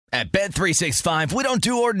At Bet365, we don't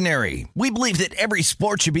do ordinary. We believe that every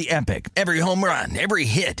sport should be epic. Every home run, every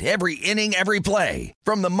hit, every inning, every play.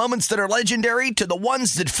 From the moments that are legendary to the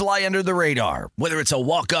ones that fly under the radar. Whether it's a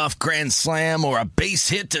walk-off grand slam or a base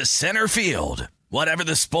hit to center field. Whatever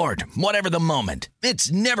the sport, whatever the moment.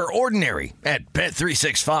 It's never ordinary at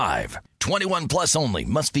Bet365. 21 plus only.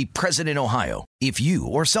 Must be present in Ohio. If you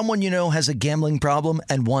or someone you know has a gambling problem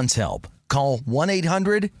and wants help, call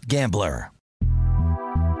 1-800-GAMBLER.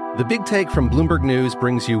 The Big Take from Bloomberg News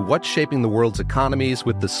brings you what's shaping the world's economies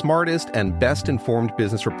with the smartest and best-informed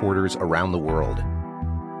business reporters around the world.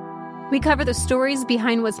 We cover the stories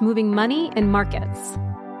behind what's moving money and markets,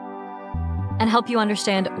 and help you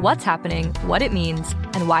understand what's happening, what it means,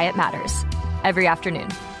 and why it matters every afternoon.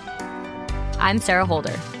 I'm Sarah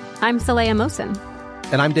Holder. I'm Saleha Mohsin.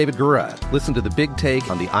 And I'm David Gura. Listen to The Big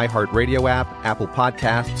Take on the iHeartRadio app, Apple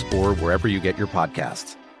Podcasts, or wherever you get your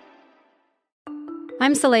podcasts.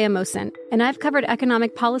 I'm Saleha Mohsin, and I've covered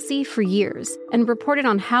economic policy for years and reported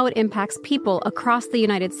on how it impacts people across the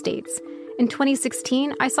United States. In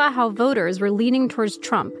 2016, I saw how voters were leaning towards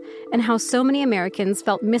Trump and how so many Americans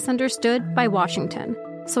felt misunderstood by Washington.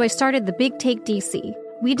 So I started The Big Take DC.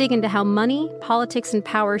 We dig into how money, politics, and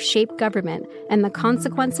power shape government and the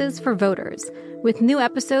consequences for voters. With new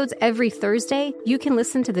episodes every Thursday, you can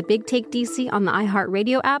listen to The Big Take DC on the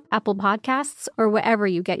iHeartRadio app, Apple Podcasts, or wherever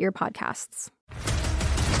you get your podcasts.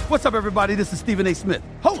 What's up, everybody? This is Stephen A. Smith,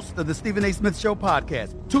 host of the Stephen A. Smith Show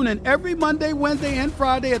podcast. Tune in every Monday, Wednesday, and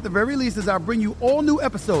Friday at the very least as I bring you all new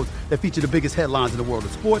episodes that feature the biggest headlines in the world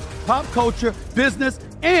of sports, pop culture, business,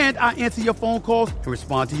 and I answer your phone calls and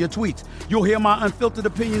respond to your tweets. You'll hear my unfiltered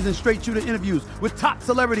opinions and straight-shooter interviews with top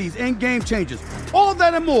celebrities and game changers. All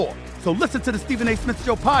that and more. So listen to the Stephen A. Smith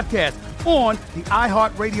Show podcast on the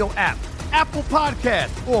iHeartRadio app, Apple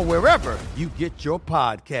Podcasts, or wherever you get your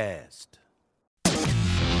podcast.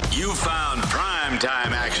 You found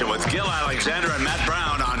primetime action with Gil Alexander and Matt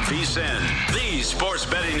Brown on VSiN, the sports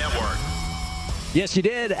betting network. Yes, you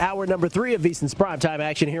did. Hour number 3 of VSiN's primetime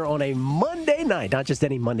action here on a Monday night. Not just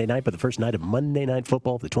any Monday night, but the first night of Monday Night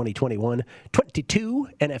Football of the 2021-22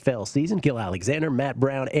 NFL season. Gil Alexander, Matt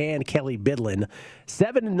Brown, and Kelly Bidlin.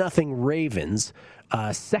 7-0 Ravens.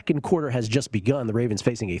 Second quarter has just begun. The Ravens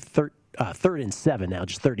facing a third and 7 now,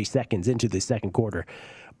 just 30 seconds into the second quarter.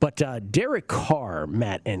 But Derek Carr,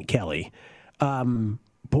 Matt and Kelly,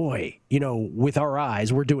 boy, you know, with our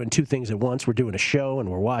eyes, we're doing two things at once. We're doing a show and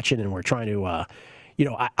we're watching and we're trying to,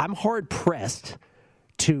 I'm hard-pressed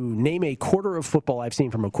to name a quarter of football I've seen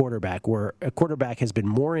from a quarterback where a quarterback has been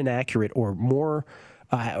more inaccurate or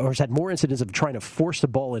has had more incidents of trying to force the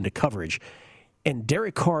ball into coverage. And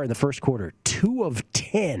Derek Carr in the first quarter, 2 of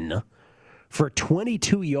 10 for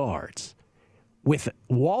 22 yards. With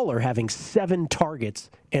Waller having 7 targets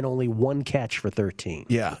and only 1 catch for 13.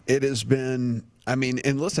 Yeah, it has been,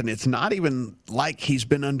 and listen, it's not even like he's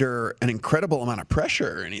been under an incredible amount of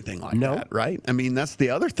pressure or anything like that, right? I mean, that's the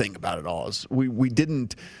other thing about it all is we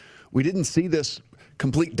didn't see this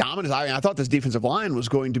complete dominance. I thought this defensive line was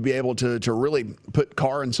going to be able to really put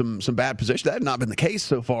Carr in some bad position. That had not been the case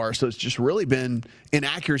so far, so it's just really been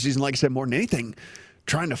inaccuracies, and like I said, more than anything,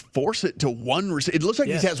 trying to force it to one receiver. It looks like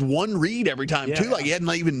he has one read every time, too. Like he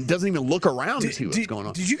doesn't even look around to see what's going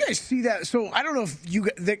on. Did you guys see that? So I don't know if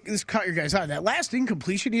this caught your guys' eye. That last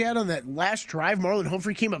incompletion he had on that last drive, Marlon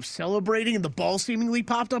Humphrey came up celebrating and the ball seemingly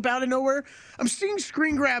popped up out of nowhere. I'm seeing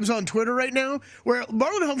screen grabs on Twitter right now where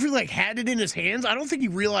Marlon Humphrey had it in his hands. I don't think he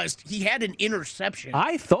realized he had an interception.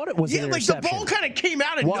 I thought it was an interception. The ball kind of came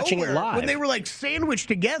out of nowhere when they were sandwiched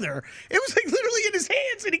together. It was literally in his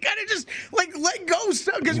hands and he kind of just let go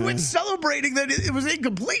because he went celebrating that it was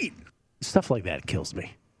incomplete. Stuff like that kills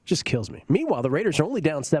me. Just kills me. Meanwhile, the Raiders are only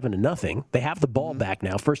down 7-0. They have the ball back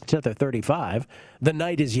now, first and 10 at their 35. The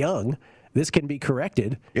night is young. This can be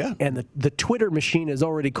corrected. Yeah. And the Twitter machine is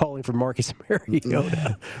already calling for Marcus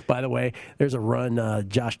Mariota. By the way, there's a run.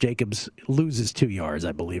 Josh Jacobs loses 2 yards,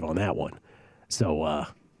 I believe, on that one. So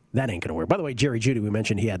that ain't going to work. By the way, Jerry Jeudy, we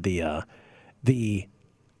mentioned he had the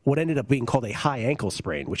what ended up being called a high ankle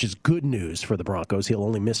sprain, which is good news for the Broncos. He'll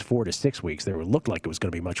only miss 4 to 6 weeks. It looked like it was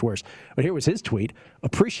going to be much worse. But here was his tweet.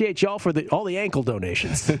 Appreciate y'all for all the ankle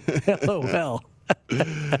donations. LOL.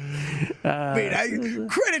 I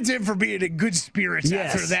credit him for being in good spirits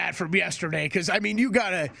after that from yesterday. Because, you got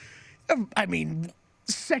to,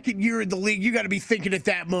 second year in the league, you got to be thinking at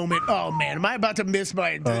that moment, oh, man, am I about to miss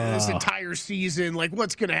this entire season?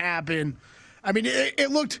 What's going to happen? It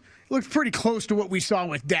looked pretty close to what we saw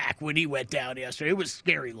with Dak when he went down yesterday. It was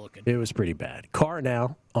scary looking. It was pretty bad. Carr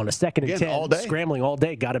now on a 2nd and 10, scrambling all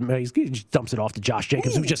day. Got him. He just dumps it off to Josh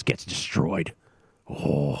Jacobs, who just gets destroyed.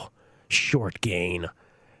 Oh, short gain.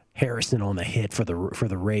 Harrison on the hit for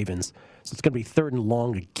the Ravens. So it's going to be 3rd and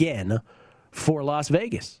long again for Las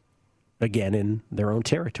Vegas. Again, in their own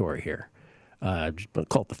territory here.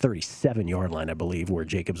 Call it the 37-yard line, I believe, where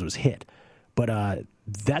Jacobs was hit. But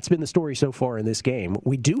that's been the story so far in this game.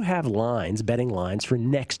 We do have lines, betting lines, for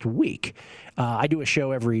next week. I do a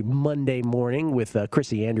show every Monday morning with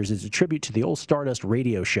Chrissy Andrews. It's a tribute to the old Stardust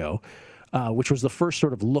radio show, which was the first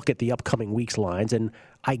sort of look at the upcoming week's lines. And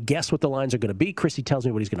I guess what the lines are going to be. Chrissy tells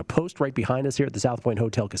me what he's going to post right behind us here at the South Point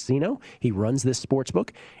Hotel Casino. He runs this sports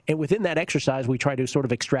book. And within that exercise, we try to sort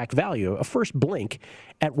of extract value, a first blink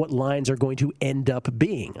at what lines are going to end up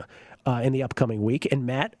being in the upcoming week. And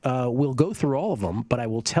Matt will go through all of them, but I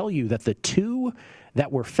will tell you that the two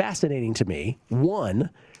that were fascinating to me,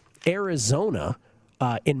 one, Arizona,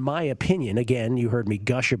 in my opinion, again, you heard me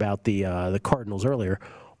gush about the Cardinals earlier,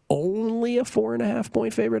 only a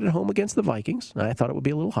 4.5-point favorite at home against the Vikings. I thought it would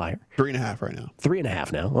be a little higher. 3.5 right now.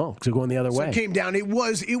 3.5 now. Oh, so going the other way. So it came down. It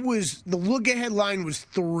was the look-ahead line was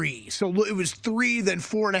 3. So it was 3, then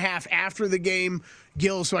 4.5 after the game,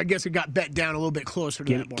 Gil. So I guess it got bet down a little bit closer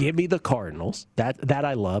to that mark. Give me the Cardinals. That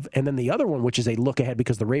I love. And then the other one, which is a look-ahead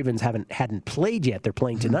because the Ravens hadn't played yet. They're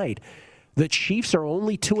playing tonight. The Chiefs are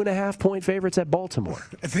only 2.5-point favorites at Baltimore.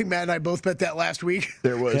 I think Matt and I both bet that last week.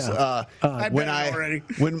 There was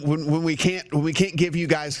when we can't give you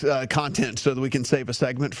guys content so that we can save a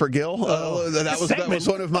segment for Gil. That was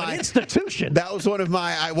one of my institution. That was one of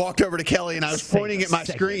my. I walked over to Kelly and I was pointing at my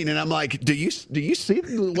screen and I'm like, do you see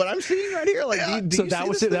what I'm seeing right here? Like, so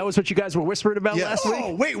that was what you guys were whispering about last week.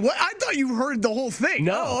 Oh wait, what? I thought you heard the whole thing.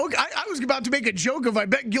 No, okay. I was about to make a joke if I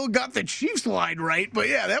bet Gil got the Chiefs line right, but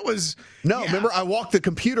yeah, that was. No, remember I walked the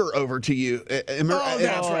computer over to you.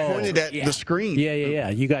 I pointed at the screen. Yeah.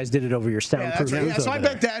 You guys did it over your soundproof. Right. So I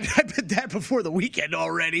bet that before the weekend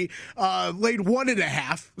already. Laid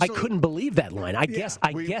 1.5. So. I couldn't believe that line. I guessed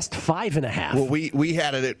 5.5. Well, we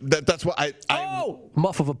had it. That's what I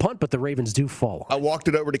muff of a punt, but the Ravens do fall. I walked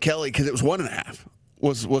it over to Kelly because it was 1.5.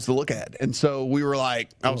 Was the look at, and so we were like,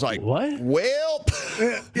 I was like, what? Well,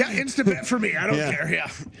 instant bet for me. I don't care. Yeah,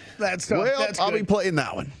 that's I'll be playing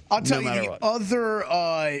that one. I'll tell you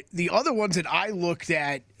the other ones that I looked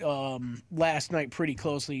at last night pretty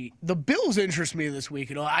closely. The Bills interest me this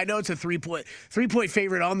week. I know it's a 3-point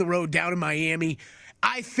favorite on the road down in Miami.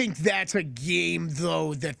 I think that's a game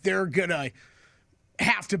though that they're gonna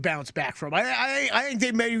have to bounce back from. I think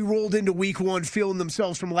they maybe rolled into week 1 feeling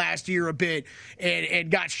themselves from last year a bit and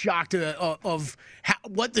got shocked of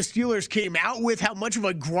what the Steelers came out with, how much of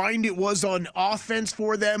a grind it was on offense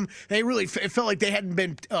for them. They really it felt like they hadn't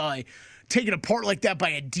been taken apart like that by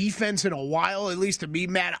a defense in a while, at least to me,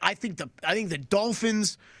 Matt. I think the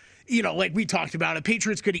Dolphins, like we talked about it,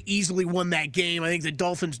 Patriots could have easily won that game. I think the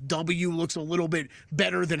Dolphins' W looks a little bit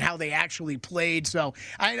better than how they actually played. So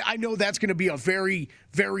I know that's going to be a very,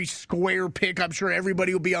 very square pick. I'm sure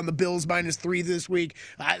everybody will be on the Bills -3 this week.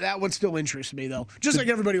 That one still interests me, though, just like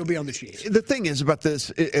everybody will be on the Chiefs. The thing is about this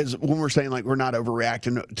is when we're saying, like, we're not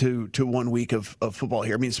overreacting to 1 week of football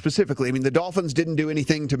here. I mean, specifically, the Dolphins didn't do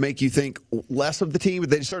anything to make you think less of the team, but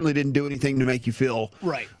they certainly didn't do anything to make you feel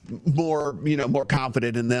more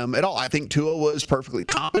confident in them at all. I think Tua was perfectly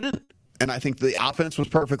competent, and I think the offense was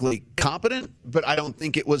perfectly competent, but I don't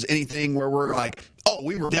think it was anything where we're like,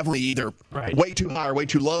 we were definitely either way too high or way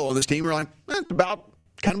too low on this team. We're like, it's about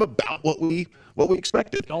what we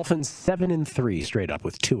expected. Dolphins 7-3 straight up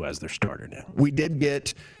with Tua as their starter now. We did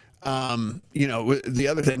get the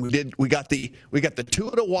other thing we got the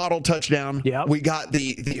Tua to Waddle touchdown. Yep. We got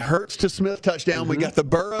the Hurts to Smith touchdown. We got the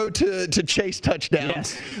Burrow to Chase touchdown.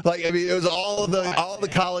 Yes. It was all the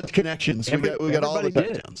college connections. We got all the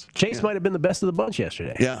touchdowns. Chase might have been the best of the bunch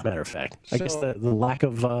yesterday. Yeah. Matter of fact, I guess the lack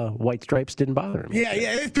of white stripes didn't bother him.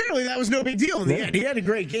 Yeah. Apparently that was no big deal in the end. He had a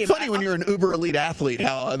great game. Funny when you're an uber elite athlete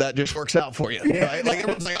how that just works out for you. Right? Like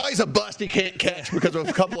everyone's like, he's a bust. He can't catch because of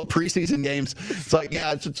a couple of preseason games. It's like,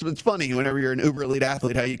 it's funny whenever you're an uber elite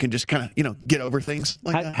athlete how you can just kind of get over things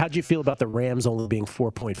like that. How'd you feel about the Rams only being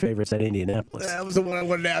 4-point favorites at Indianapolis? That was the one I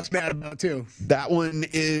wanted to ask Matt about too.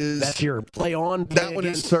 That's your play on. That one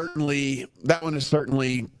is certainly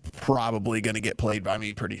probably going to get played by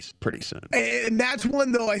me pretty soon. And that's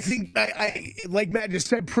one though. I think I like Matt just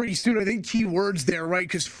said pretty soon. I think key words there, right?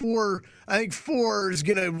 Because 4 is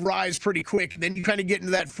going to rise pretty quick. And then you kind of get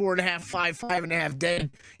into that 4.5,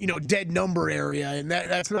 5.5 dead number area, and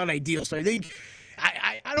that's not ideal. So I think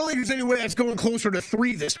I don't think there's any way that's going closer to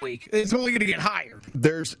 3 this week. It's only going to get higher.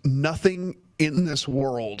 There's nothing in this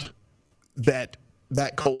world that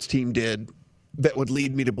Colts team did that would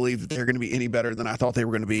lead me to believe that they're going to be any better than I thought they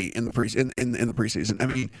were going to be in the preseason. I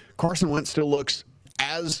mean, Carson Wentz still looks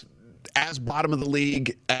as as bottom of the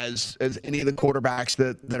league as any of the quarterbacks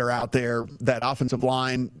that are out there. That offensive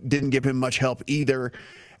line didn't give him much help either.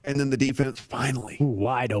 And then the defense finally.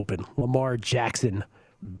 Wide open. Lamar Jackson.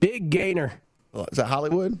 Big gainer. Is that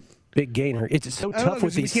Hollywood? Big gainer. It's so tough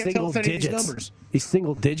with these single digits. These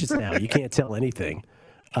single digits now. You can't tell anything.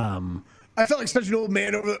 I felt like such an old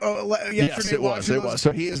man over yesterday. Yes, it was.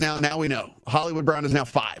 So he is now we know. Hollywood Brown is now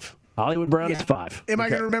 5. Hollywood Brown is 5. Am I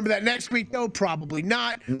going to remember that next week? No, probably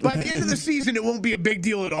not. By the end of the season, it won't be a big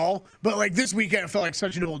deal at all. But like this weekend, I felt like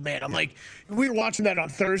such an old man. I'm like, we were watching that on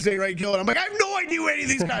Thursday, right, Gil? And I'm like, I have no idea who any of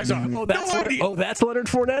these guys are. That's Leonard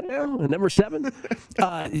Fournette now, number 7.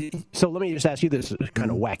 So let me just ask you this kind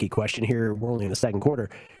of wacky question here. We're only in the second quarter.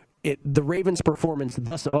 The Ravens' performance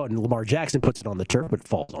and Lamar Jackson puts it on the turf, but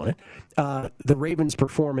falls on it. The Ravens'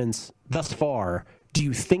 performance thus far, do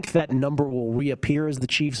you think that number will reappear as the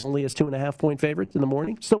Chiefs only as 2.5-point favorites in the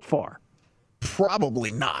morning so far?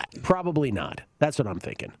 Probably not. Probably not. That's what I'm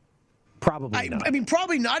thinking. Probably not. I mean,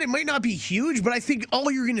 probably not. It might not be huge, but I think all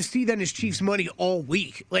you're going to see then is Chiefs money all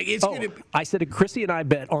week. Like it's going to. I said Chrissy and I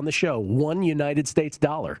bet on the show $1 United States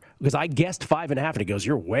dollar because I guessed 5.5, and he goes,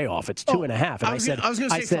 "You're way off. It's 2.5." And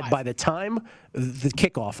I said, by the time the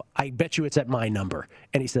kickoff, I bet you it's at my number.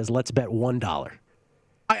 And he says, "Let's bet $1."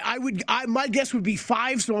 My guess would be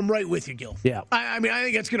 5, so I'm right with you, Gil. Yeah. I mean, I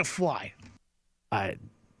think it's going to fly.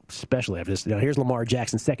 Especially after this. Here's Lamar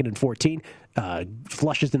Jackson, 2nd and 14.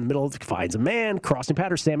 Flushes in the middle, finds a man, crossing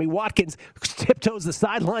pattern. Sammy Watkins tiptoes the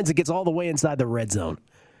sidelines and gets all the way inside the red zone.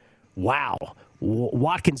 Wow.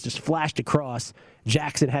 Watkins just flashed across.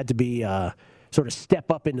 Jackson had to be sort of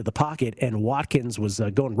step up into the pocket, and Watkins was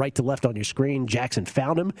going right to left on your screen. Jackson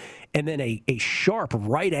found him, and then a sharp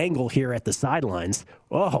right angle here at the sidelines.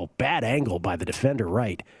 Oh, bad angle by the defender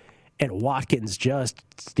right. And Watkins just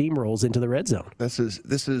steamrolls into the red zone.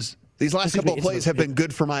 These last couple of plays have been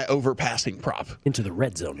good for my overpassing prop. Into the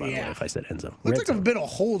red zone, by the way, if I said end zone. Looks like a bit of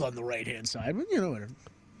hold on the right-hand side, but whatever.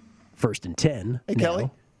 1st and 10. Hey, Kelly,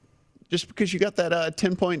 just because you got that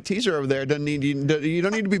 10-point teaser over there doesn't need you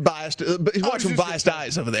don't need to be biased. Watch some biased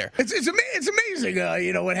eyes over there. It's amazing,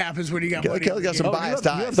 what happens when you got money. Kelly got some biased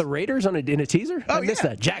eyes. You have the Raiders in a teaser? I missed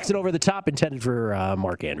that. Jackson over the top, intended for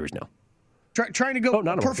Mark Andrews. No. Trying to go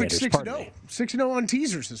perfect 6-0. 6-0 on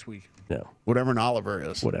teasers this week. No. Whatever an Oliver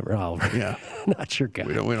is. Whatever Oliver. Yeah. Not your guy.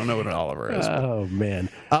 We don't know what an Oliver is. Oh, man.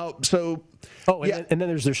 And then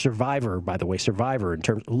there's their Survivor, by the way. Survivor, in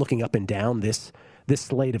terms of looking up and down this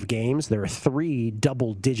slate of games, there are 3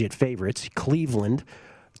 double-digit favorites. Cleveland,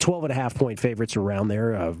 12.5-point favorites around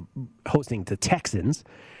there, hosting the Texans.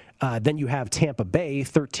 Then you have Tampa Bay,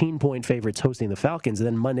 13-point favorites hosting the Falcons. And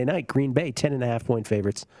then Monday night, Green Bay, 10.5-point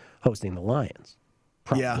favorites hosting the Lions.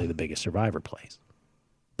 Probably the biggest Survivor plays.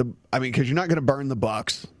 Because you're not going to burn the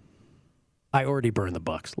Bucs. I already burned the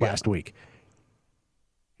Bucs last week.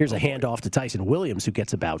 Here's a handoff to Tyson Williams, who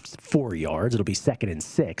gets about 4 yards. It'll be 2nd and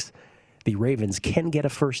 6. The Ravens can get a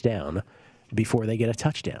first down before they get a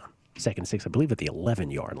touchdown. 2nd and 6, I believe, at the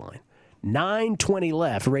 11-yard line. 9:20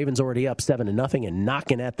 left. Ravens already up 7-0 and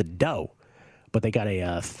knocking at the dough. But they got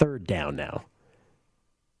a 3rd down now.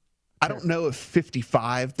 I don't know if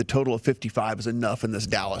the total of 55 is enough in this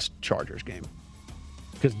Dallas Chargers game.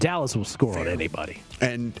 Because Dallas will score on anybody.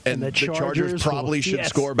 And the Chargers probably should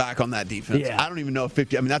score back on that defense. Yeah. I don't even know if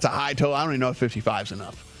 50, that's a high total. I don't even know if 55 is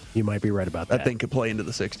enough. You might be right about that. That thing could play into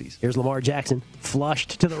the 60s. Here's Lamar Jackson,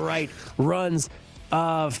 flushed to the right, runs,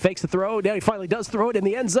 fakes the throw. Now he finally does throw it in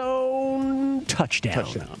the end zone.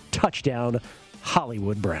 Touchdown,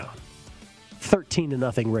 Hollywood Brown.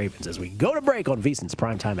 13-0 Ravens as we go to break on VSiN's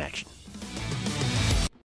Primetime Action.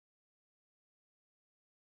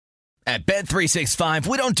 At Bet365,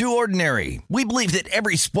 we don't do ordinary. We believe that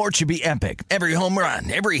every sport should be epic. Every home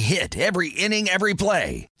run, every hit, every inning, every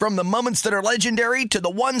play. From the moments that are legendary to the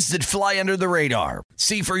ones that fly under the radar.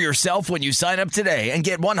 See for yourself when you sign up today and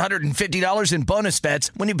get $150 in bonus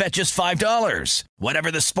bets when you bet just $5. Whatever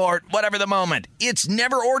the sport, whatever the moment, it's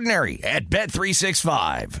never ordinary at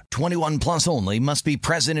Bet365. 21 plus only. Must be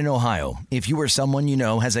present in Ohio. If you or someone you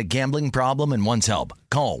know has a gambling problem and wants help,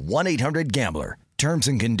 call 1-800-GAMBLER. Terms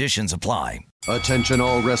and conditions apply. Attention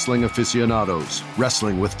all wrestling aficionados.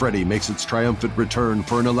 Wrestling with Freddie makes its triumphant return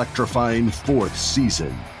for an electrifying 4th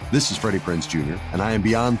season. This is Freddie Prinze Jr., and I am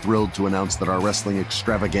beyond thrilled to announce that our wrestling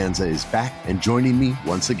extravaganza is back, and joining me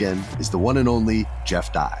once again is the one and only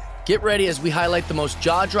Jeff Dye. Get ready as we highlight the most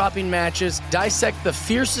jaw-dropping matches, dissect the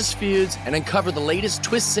fiercest feuds, and uncover the latest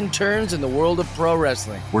twists and turns in the world of pro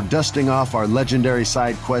wrestling. We're dusting off our legendary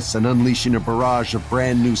side quests and unleashing a barrage of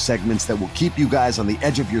brand new segments that will keep you guys on the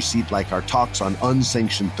edge of your seat like our talks on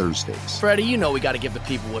Unsanctioned Thursdays. Freddie, you know we got to give the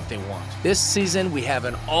people what they want. This season, we have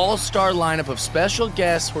an all-star lineup of special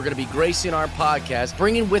guests who are going to be gracing our podcast,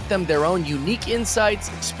 bringing with them their own unique insights,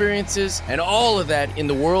 experiences, and all of that in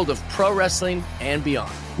the world of pro wrestling and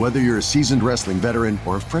beyond. Whether you're a seasoned wrestling veteran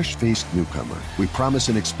or a fresh-faced newcomer, we promise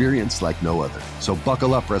an experience like no other. So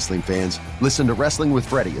buckle up, wrestling fans. Listen to Wrestling with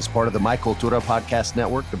Freddie as part of the My Cultura Podcast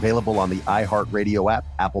Network, available on the iHeartRadio app,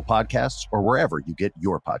 Apple Podcasts, or wherever you get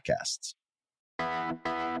your podcasts.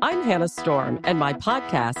 I'm Hannah Storm, and my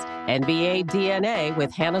podcast, NBA DNA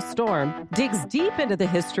with Hannah Storm, digs deep into the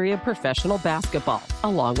history of professional basketball,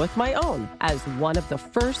 along with my own, as one of the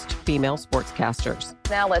first female sportscasters.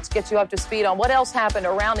 Now let's get you up to speed on what else happened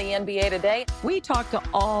around the NBA today. We talked to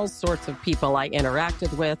all sorts of people I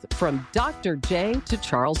interacted with, from Dr. J to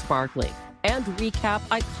Charles Barkley, and recap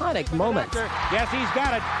iconic moments. Yes, he's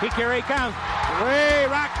got it. Here he comes. Way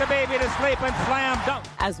rock the baby to sleep and slam dunk.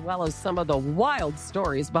 As well as some of the wild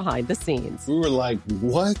stories behind the scenes. We were like,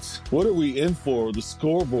 what? What are we in for? The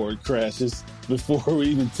scoreboard crashes before we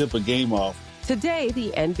even tip a game off. Today, the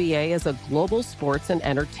NBA is a global sports and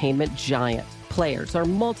entertainment giant. Players are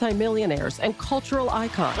multimillionaires and cultural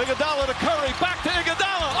icons. Iguodala to Curry, back to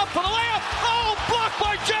Iguodala, up for the layup. Oh, blocked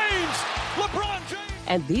by James. LeBron James.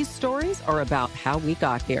 And these stories are about how we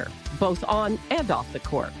got here, both on and off the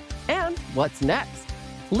court. And what's next?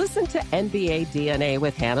 Listen to NBA DNA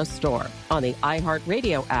with Hannah Storm on the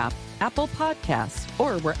iHeartRadio app, Apple Podcasts,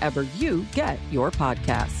 or wherever you get your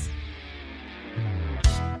podcasts.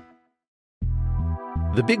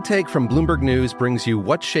 The Big Take from Bloomberg News brings you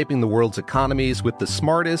what's shaping the world's economies with the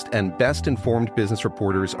smartest and best-informed business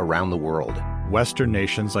reporters around the world. Western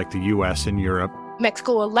nations like the U.S. and Europe.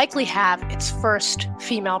 Mexico will likely have its first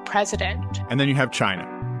female president. And then you have China.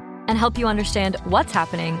 And help you understand what's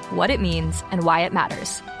happening, what it means, and why it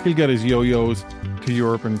matters. He'll get his yo-yos to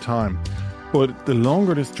Europe in time. But the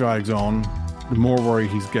longer this drags on, the more worry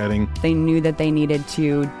he's getting. They knew that they needed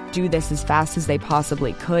to do this as fast as they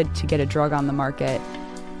possibly could to get a drug on the market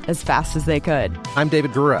as fast as they could. I'm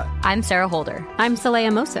David Gura. I'm Sarah Holder. I'm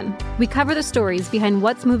Saleha Mohsen. We cover the stories behind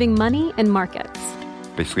what's moving money and markets.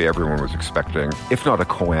 Basically, everyone was expecting, if not a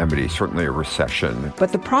calamity, certainly a recession.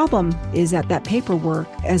 But the problem is that paperwork,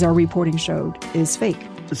 as our reporting showed, is fake.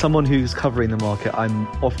 As someone who's covering the market, I'm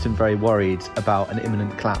often very worried about an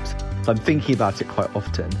imminent collapse. So I'm thinking about it quite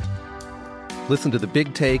often. Listen to The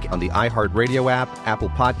Big Take on the iHeartRadio app, Apple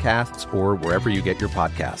Podcasts, or wherever you get your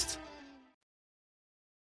podcasts.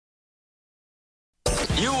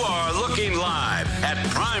 You are looking live at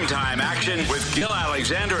Primetime Action with Gil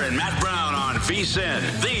Alexander and Matt Brown on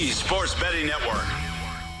VSiN, the Sports Betting Network.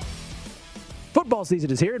 Football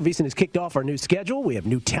season is here, and VSiN has kicked off our new schedule. We have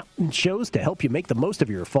new talent shows to help you make the most of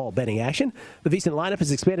your fall betting action. The VSiN lineup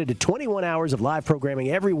has expanded to 21 hours of live programming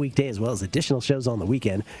every weekday, as well as additional shows on the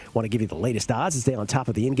weekend. Want to give you the latest odds and stay on top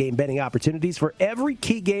of the in-game betting opportunities for every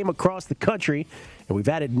key game across the country. And we've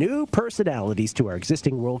added new personalities to our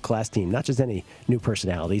existing world-class team. Not just any new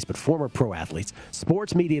personalities, but former pro athletes,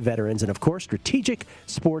 sports media veterans, and, of course, strategic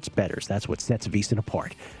sports bettors. That's what sets VSiN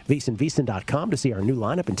apart. VSiN to see our new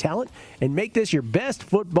lineup and talent, and make this your best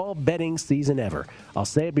football betting season ever. I'll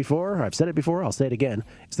say it before. I've said it before. I'll say it again.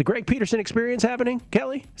 Is the Greg Peterson experience happening,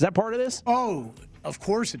 Kelly? Is that part of this? Oh, of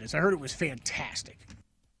course it is. I heard it was fantastic.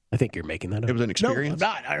 I think you're making that up. It was an experience? No,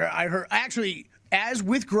 I'm not. I heard, actually, as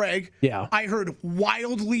with Greg, I heard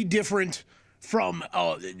wildly different from,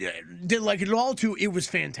 didn't like it at all, to it was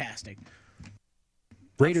fantastic.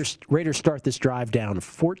 Raiders start this drive down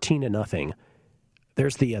 14-0.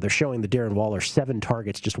 There's they're showing the Darren Waller 7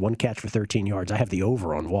 targets, just 1 catch for 13 yards. I have the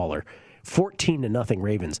over on Waller. 14-0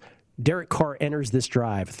 Ravens. Derek Carr enters this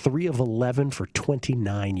drive 3 of 11 for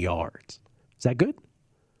 29 yards. Is that good?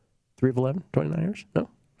 3 of 11, 29 yards? No,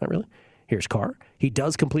 not really. Here's Carr. He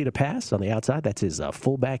does complete a pass on the outside. That's his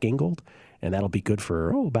fullback Ingold, and that'll be good for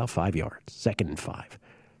about 5 yards. 2nd and 5.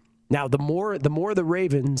 Now, the more the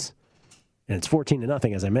Ravens, and it's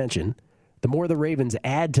 14-0 as I mentioned, the more the Ravens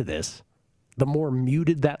add to this, the more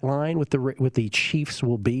muted that line with the Chiefs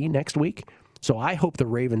will be next week. So I hope the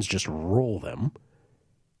Ravens just roll them,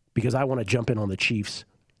 because I want to jump in on the Chiefs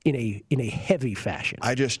in a heavy fashion.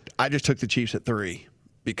 I just took the Chiefs at 3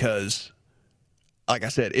 because, like I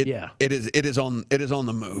said, it is on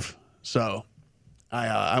the move. So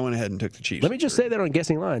I went ahead and took the Chiefs. Let me just say that on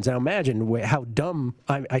guessing lines. Now imagine how dumb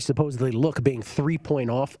I supposedly look being 3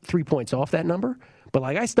 points off that number. But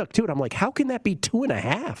I stuck to it. I'm like, how can that be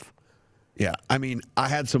 2.5? Yeah, I mean,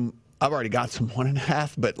 I've already got some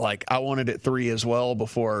 1.5, but I wanted it 3 as well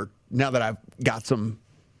now that I've got some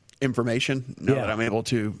information, that I'm able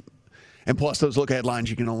to, and plus those look-ahead lines,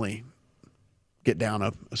 you can only get down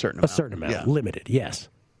a certain amount. A certain amount, yeah. Limited, yes.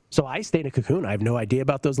 So I stay in a cocoon. I have no idea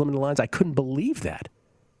about those limited lines. I couldn't believe that.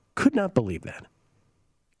 Could not believe that.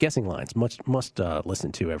 Guessing lines, must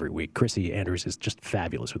listen to every week. Chrissy Andrews is just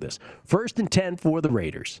fabulous with this. 1st and 10 for the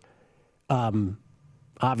Raiders.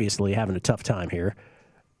 Obviously having a tough time here.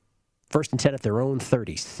 1st and 10 at their own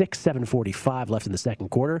 36, 7:45 left in the second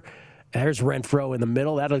quarter. There's Renfrow in the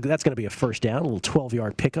middle. That's going to be a first down, a little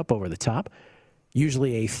 12-yard pickup over the top.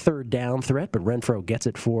 Usually a third down threat, but Renfrow gets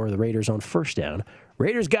it for the Raiders on first down.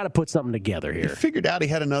 Raiders got to put something together here. He figured out he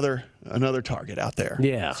had another target out there.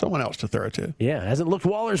 Yeah. Someone else to throw to. Yeah, hasn't looked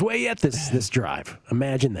Waller's way yet this drive.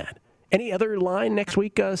 Imagine that. Any other line next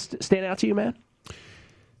week stand out to you, Matt?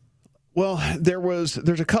 Well, there's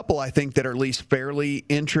a couple I think that are at least fairly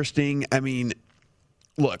interesting. I mean,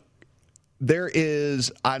 look, there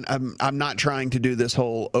is. I'm not trying to do this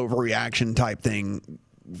whole overreaction type thing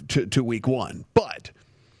to week 1, but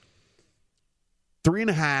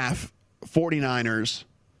 3.5 49ers.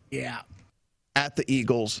 Yeah. At the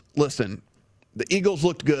Eagles. Listen, the Eagles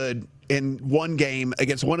looked good in one game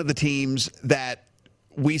against one of the teams that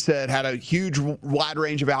we said had a huge wide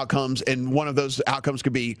range of outcomes, and one of those outcomes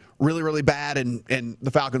could be really, really bad, and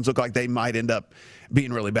the Falcons look like they might end up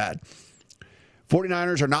being really bad.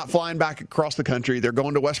 49ers are not flying back across the country. They're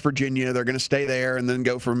going to West Virginia. They're going to stay there and then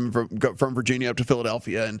go from Virginia up to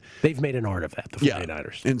Philadelphia. And they've made an art of that, the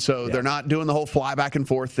 49ers. And so they're not doing the whole fly back and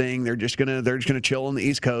forth thing. They're just gonna chill on the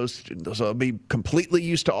East Coast. So they'll be completely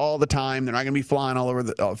used to all the time. They're not going to be flying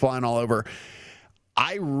all over.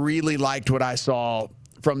 I really liked what I saw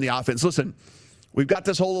from the offense. Listen, we've got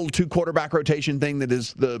this whole little 2-quarterback rotation thing that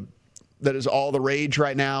is all the rage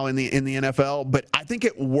right now in the NFL. But I think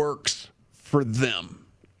it works for them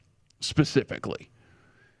specifically.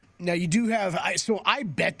 Now you do have. I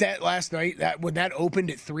bet that last night that when that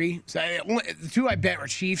opened at 3. So the 2 I bet were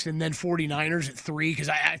Chiefs and then 49ers at 3 because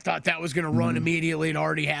I thought that was going to run immediately. It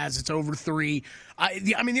already has. It's over 3.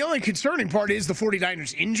 I mean, the only concerning part is the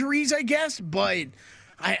 49ers injuries, I guess. But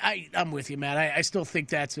I'm with you, Matt. I still think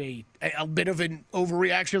that's a bit of an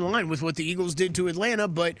overreaction line with what the Eagles did to Atlanta.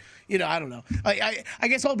 But I don't know. I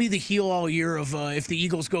guess I'll be the heel all year of if the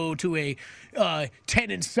Eagles go to a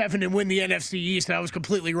 10-7 and win the NFC East. I was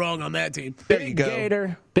completely wrong on that team. There you go.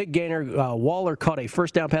 Big gainer. Waller caught a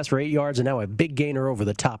first down pass for 8 yards, and now a big gainer over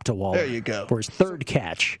the top to Waller. There you go. For his 3rd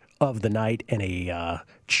catch of the night and a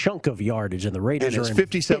chunk of yardage. And the Raiders and his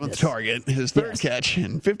 57th target, his 3rd catch,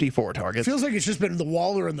 and 54 targets. Feels like it's just been the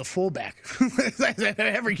Waller and the fullback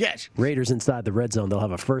every catch. Raiders inside the red zone. They'll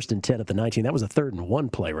have a 1st and 10 at the 19. That was a 3rd and 1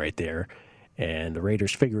 play right there. And the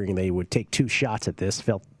Raiders, figuring they would take 2 shots at this,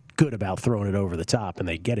 felt good about throwing it over the top, and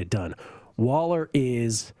they get it done. Waller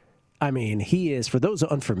is, he is, for those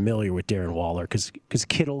unfamiliar with Darren Waller, because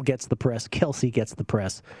Kittle gets the press, Kelsey gets the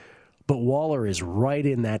press, but Waller is right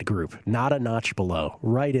in that group, not a notch below,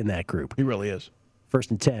 right in that group. He really is.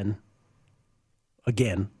 1st and 10.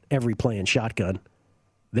 Again, every play in shotgun.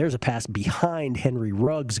 There's a pass behind Henry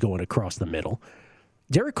Ruggs going across the middle.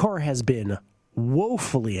 Derek Carr has been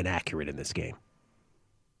woefully inaccurate in this game.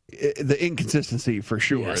 The inconsistency for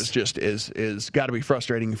sure is got to be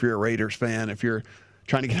frustrating if you're a Raiders fan, if you're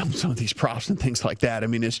trying to get on some of these props and things like that.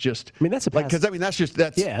 It's just. That's a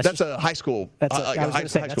pass. That's a high school.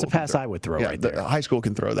 That's a pass I would throw right there. High school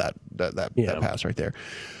can throw that pass right there.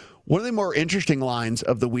 One of the more interesting lines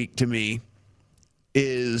of the week to me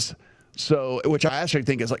is which I actually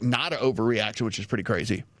think is not an overreaction, which is pretty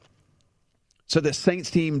crazy. So the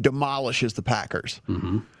Saints team demolishes the Packers.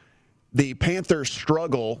 Mm-hmm. The Panthers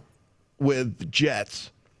struggle with the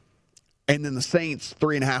Jets, and then the Saints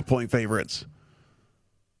 3.5-point favorites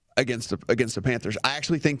against the Panthers. I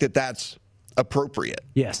actually think that that's appropriate.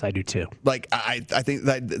 Yes, I do too. I think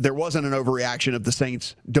that there wasn't an overreaction of the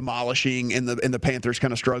Saints demolishing and the Panthers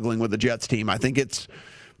kind of struggling with the Jets team. I think it's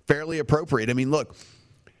fairly appropriate. Look,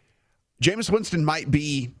 Jameis Winston might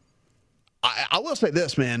be. I will say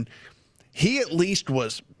this, man. He at least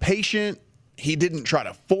was patient. He didn't try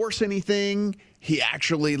to force anything. He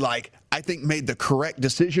actually, I think, made the correct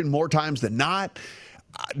decision more times than not.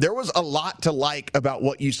 There was a lot to like about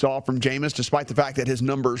what you saw from Jameis, despite the fact that his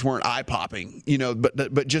numbers weren't eye-popping.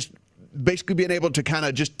 But just basically being able to kind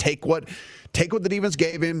of just take what the defense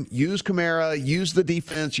gave him, use Kamara, use the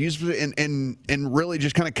defense, and really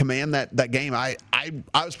just kind of command that game. I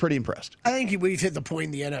was pretty impressed. I think we've hit the point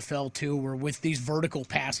in the NFL too, where with these vertical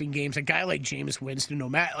passing games, a guy like Jameis Winston, no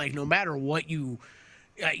matter what you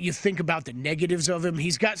you think about the negatives of him.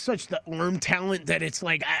 He's got such the arm talent that it's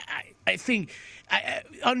like I think I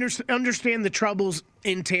understand the troubles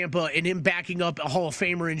in Tampa and him backing up a Hall of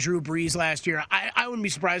Famer in Drew Brees last year. I wouldn't be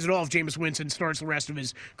surprised at all if Jameis Winston starts the rest of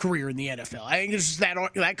his career in the NFL. I think it's just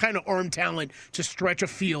that kind of arm talent to stretch a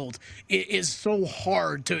field is so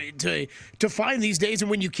hard to find these days, and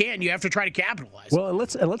when you can, you have to try to capitalize. Well, and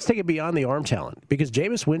let's take it beyond the arm talent, because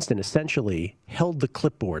Jameis Winston essentially held the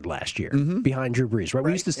clipboard last year behind Drew Brees, right?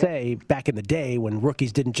 We used to say back in the day when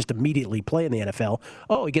rookies didn't just immediately play in the NFL,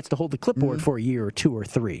 oh, he gets to hold the clipboard for a year or 2 or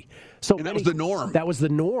 3. So that was the norm. That was the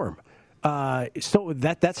norm. So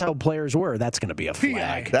that's how players were. That's going to be a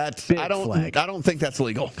flag. I don't think that's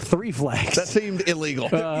legal. 3 flags. That seemed illegal.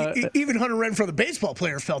 Even Hunter Renfrow, the baseball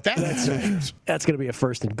player, felt that. That's going to be a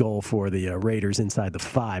 1st and goal for the Raiders inside the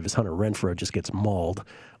 5 as Hunter Renfrow just gets mauled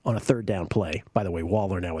on a 3rd down play. By the way,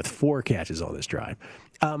 Waller now with 4 catches on this drive.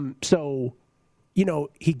 So,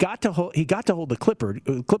 he got to hold the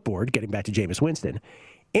clipboard. Getting back to Jameis Winston,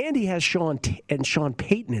 and he has Sean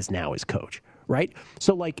Payton is now his coach. Right?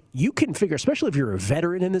 So, you can figure, especially if you're a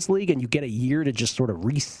veteran in this league and you get a year to just sort of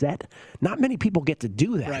reset, not many people get to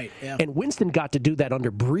do that. Right, yeah. And Winston got to do that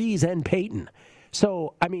under Brees and Payton.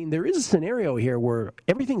 So, there is a scenario here where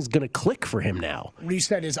everything's going to click for him now.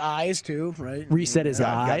 Reset his eyes, too, right? Reset his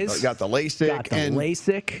eyes. Got the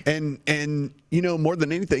LASIK. And more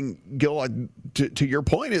than anything, Gil, to your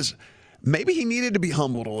point is maybe he needed to be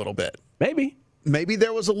humbled a little bit. Maybe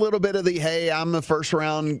there was a little bit of the, hey, I'm the first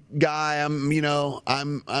round guy. I'm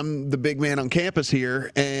the big man on campus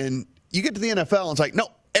here. And you get to the NFL and it's like, no,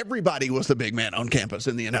 everybody was the big man on campus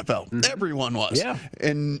in the NFL. Everyone was. Yeah.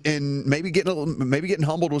 And maybe getting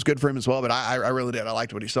humbled was good for him as well. But I really did. I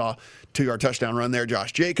liked what he saw. 2-yard touchdown run there.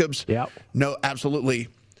 Josh Jacobs. Yeah. No, absolutely.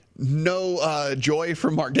 No joy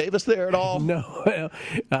from Mark Davis there at all. No.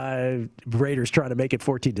 Raiders trying to make it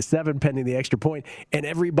 14-7 pending the extra point, and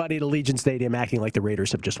everybody at Allegiant Stadium acting like the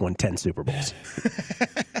Raiders have just won 10 Super Bowls.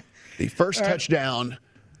 The first touchdown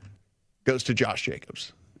goes to Josh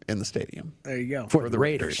Jacobs in the stadium. There you go. For the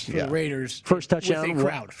Raiders. For the Raiders. First touchdown. With a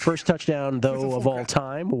crowd. First touchdown, though, of all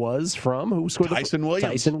time was from who scored? Tyson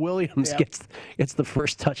Williams. Tyson Williams gets the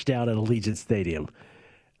first touchdown at Allegiant Stadium.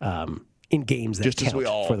 In games that count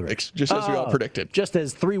for the Raiders. Just as we all predicted. Just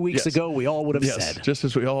as 3 weeks ago we all would have said. Just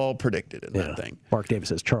as we all predicted in that thing. Mark Davis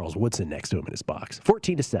has Charles Woodson next to him in his box.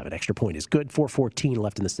 14-7. Extra point is good. 4:14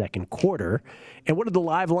 left in the second quarter. And what are the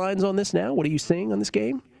live lines on this now? What are you seeing on this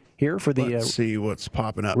game here for the Let's see what's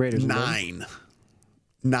popping up. Raiders? 9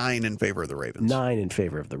 in favor of the Ravens. 9 in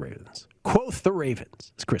favor of the Ravens. Quoth the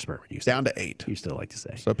Ravens, as Chris Berman used to. Down to 8. Used to like to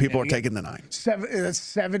say. So people are taking the 9.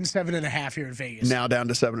 7.5 here in Vegas. Now down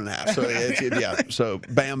to 7.5. So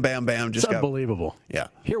bam, bam, bam. Just unbelievable. Yeah.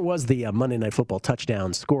 Here was the Monday Night Football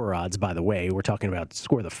touchdown score odds, by the way. We're talking about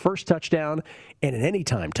score the first touchdown and an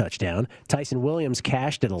anytime touchdown. Tyson Williams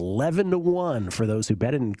cashed at 11-1 for those who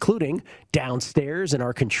bet it, including downstairs in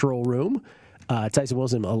our control room. Tyson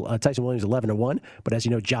Williams 11-1, but as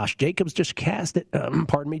you know, Josh Jacobs just cashed at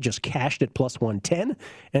plus 110,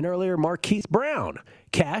 and earlier Marquise Brown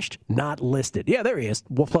cashed, not listed. Yeah, there he is.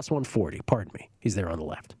 Well, plus 140. Pardon me. He's there on the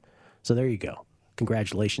left. So there you go.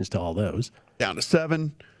 Congratulations to all those. Down to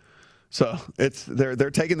 7. So they're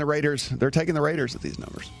taking the Raiders. They're taking the Raiders at these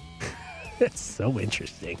numbers. It's so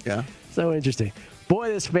interesting. Yeah, so interesting.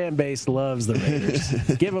 Boy, this fan base loves the Raiders.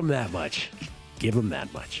 Give them that much. Give them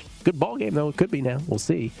that much. Good ball game, though. It could be now. We'll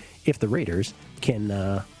see if the Raiders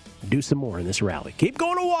can do some more in this rally. Keep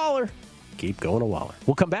going to Waller. Keep going to Waller.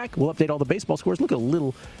 We'll come back. We'll update all the baseball scores. Look at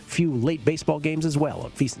a few late baseball games as well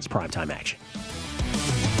on VSiN's Primetime Action.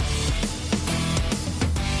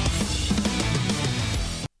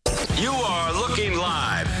 You are looking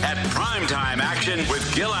live at Primetime Action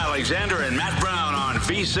with Gil Alexander and Matt Brown on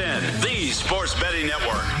VSiN, the Sports Betting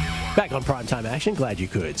Network. Back on Primetime Action. Glad you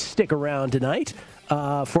could stick around tonight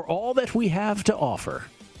for all that we have to offer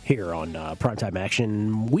here on Primetime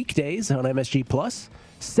Action weekdays on MSG Plus,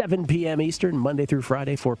 7 p.m. Eastern, Monday through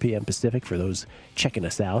Friday, 4 p.m. Pacific for those checking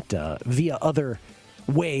us out via other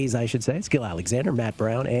ways, I should say. It's Gil Alexander, Matt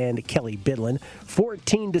Brown, and Kelly Bidlin.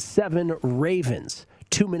 14-7 Ravens.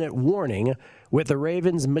 2-minute warning with the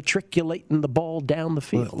Ravens matriculating the ball down the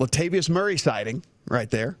field. Latavius Murray sighting right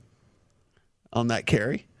there on that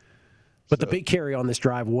carry. But the big carry on this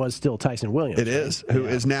drive was still Tyson Williams. It is, who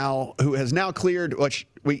has now cleared, which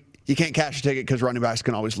you can't cash a ticket because running backs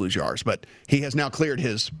can always lose yards, but he has now cleared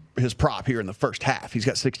his prop here in the first half. He's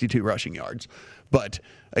got 62 rushing yards. But,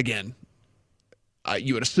 again,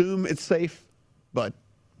 you would assume it's safe, but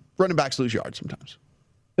running backs lose yards sometimes.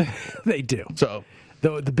 They do. So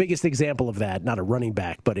The biggest example of that, not a running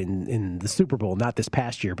back, but in the Super Bowl, not this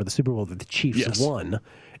past year, but the Super Bowl that the Chiefs won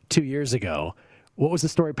 2 years ago. What was the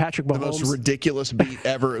story? Patrick Mahomes? The most ridiculous beat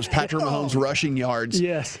ever. It was Patrick Mahomes rushing yards.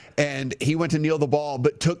 Yes. And he went to kneel the ball,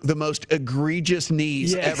 but took the most egregious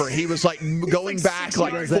knees ever. He was like going back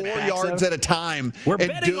like 4 yards at a time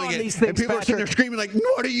and doing it. These things, and people are sitting there screaming like,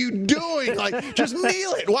 what are you doing? Like, just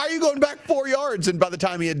kneel it. Why are you going back 4 yards? And by the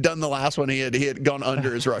time he had done the last one, he had gone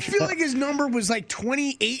under his rushing. I feel like his number was like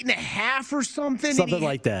 28.5 or something. Something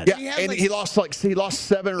like that. Yeah, and he lost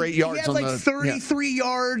 7 or 8 yards on the. He had like 33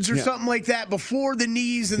 yards or something like that before the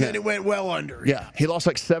knees, and then it went well under. Yeah, he lost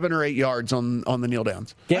like 7 or 8 yards on the kneel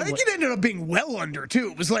downs. I think it ended up being well under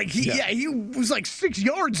too. It was like he was like 6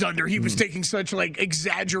 yards under. He was taking such like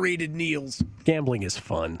exaggerated kneels. Gambling is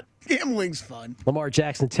fun. Gambling's fun. Lamar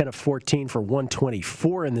Jackson 10 of 14 for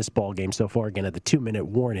 124 in this ball game so far. Again at the 2-minute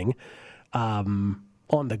warning.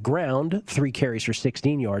 On the ground, 3 carries for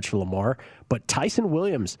 16 yards for Lamar. But Tyson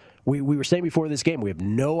Williams, we were saying before this game, we have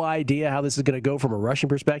no idea how this is going to go from a rushing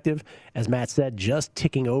perspective. As Matt said, just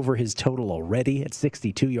ticking over his total already at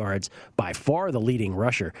 62 yards, by far the leading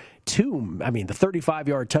rusher. The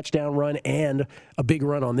 35-yard touchdown run and a big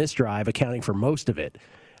run on this drive, accounting for most of it.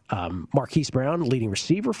 Marquise Brown, leading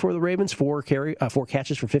receiver for the Ravens, 4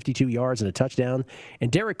 catches for 52 yards and a touchdown.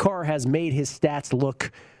 And Derek Carr has made his stats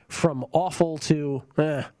look from awful to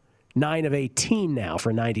 9 of 18 now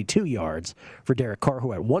for 92 yards for Derek Carr,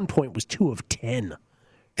 who at one point was 2 of 10.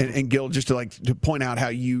 And Gil, just to point out how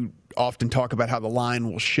you often talk about how the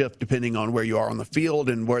line will shift depending on where you are on the field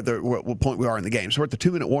and what point we are in the game. So we're at the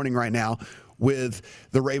 2-minute warning right now with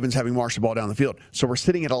the Ravens having marched the ball down the field. So we're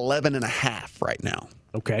sitting at 11.5 right now.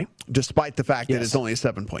 Okay. Despite the fact that it's only a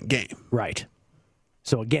 7-point game. Right.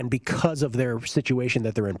 So, again, because of their situation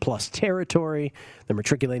that they're in plus territory, they're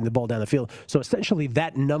matriculating the ball down the field. So, essentially,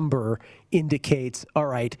 that number indicates, all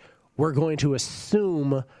right, we're going to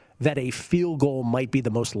assume that a field goal might be the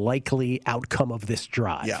most likely outcome of this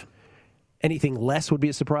drive. Yeah. Anything less would be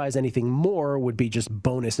a surprise. Anything more would be just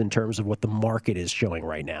bonus in terms of what the market is showing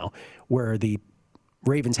right now, where the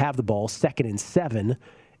Ravens have the ball 2nd and 7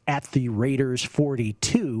 at the Raiders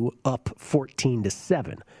 42, up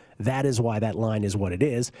 14-7. That is why that line is what it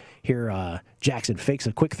is. Here, Jackson fakes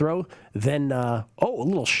a quick throw. Then, a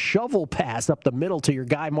little shovel pass up the middle to your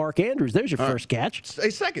guy, Mark Andrews. There's your first catch.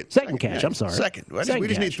 Second catch. Yeah, I'm sorry. Second. We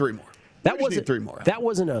just need 3 more. That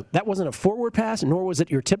wasn't a forward pass, nor was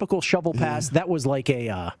it your typical shovel pass. That was like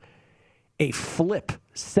a flip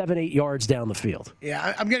 7-8 yards down the field.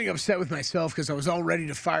 Yeah, I'm getting upset with myself because I was all ready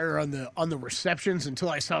to fire on the receptions until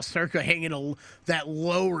I saw Circa hanging that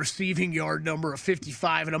low receiving yard number of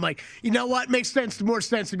 55, and I'm like, you know what? Makes more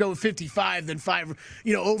sense to go with 55 than 5.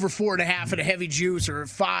 Over 4.5 at a heavy juice, or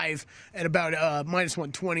 5 at about minus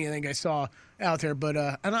 120. I think I saw out there, but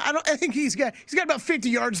I think he's got about 50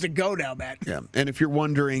 yards to go now, Matt. Yeah, and if you're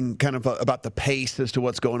wondering kind of about the pace as to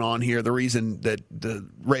what's going on here, the reason that the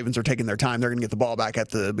Ravens are taking their time, they're going to get the ball back at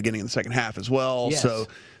the beginning of the second half as well. Yes. So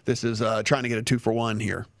this is trying to get a 2-for-1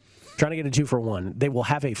 here. Trying to get a 2-for-1. They will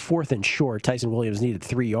have a 4th and short. Tyson Williams needed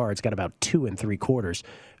 3 yards, got about 2 3/4.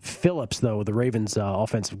 Phillips, though, the Ravens'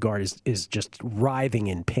 offensive guard, is just writhing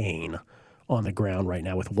in pain on the ground right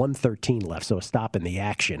now with 1:13 left, so a stop in the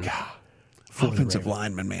action. Offensive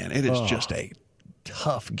lineman, man. It is just a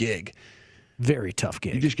tough gig. Very tough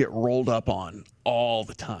gig. You just get rolled up on all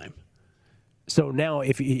the time. So now,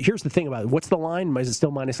 here's the thing about it. What's the line? Is it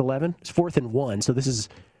still minus 11? It's 4th and 1, so this is...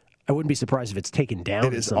 I wouldn't be surprised if it's taken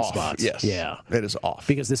down in some spots. Yes. Yeah. It is off.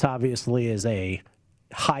 Because this obviously is a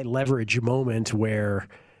high leverage moment where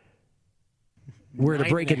we're at a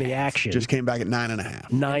break in the action. Just came back at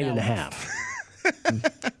 9.5.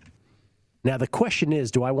 9.5. Now, the question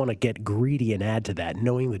is, do I want to get greedy and add to that,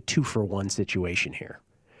 knowing the 2-for-1 situation here?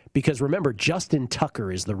 Because remember, Justin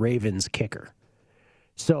Tucker is the Ravens' kicker.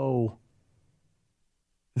 So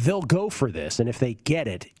they'll go for this, and if they get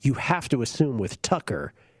it, you have to assume with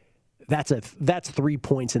Tucker, that's 3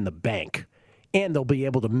 points in the bank, and they'll be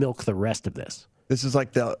able to milk the rest of this. This is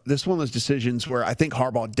like this one of those decisions where I think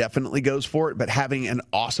Harbaugh definitely goes for it, but having an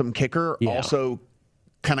awesome kicker also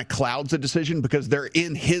kind of clouds the decision because they're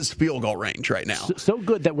in his field goal range right now. So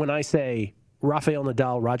good that when I say Rafael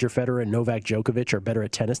Nadal, Roger Federer, and Novak Djokovic are better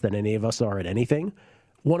at tennis than any of us are at anything,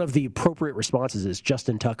 one of the appropriate responses is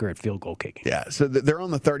Justin Tucker at field goal kicking. Yeah, so they're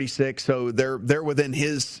on the 36, so they're within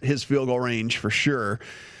his field goal range for sure.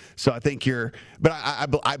 So I think I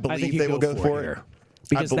believe they will go for it.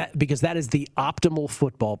 Because that is the optimal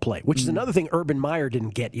football play, which is another thing Urban Meyer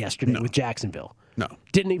didn't get yesterday with Jacksonville. No.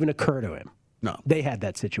 Didn't even occur to him. No. They had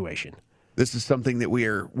that situation. This is something that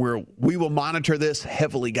we will monitor this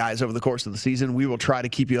heavily, guys, over the course of the season. We will try to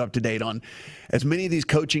keep you up to date on as many of these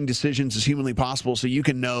coaching decisions as humanly possible, so you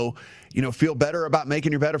can feel better about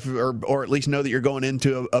making your bet, or at least know that you're going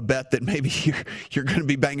into a bet that maybe you're going to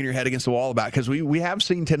be banging your head against the wall about. Because we have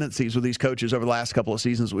seen tendencies with these coaches over the last couple of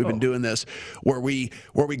seasons we've been doing this, where we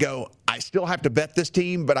go, I still have to bet this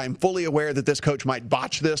team, but I'm fully aware that this coach might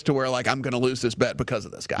botch this to where I'm going to lose this bet because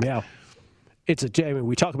of this guy. Yeah.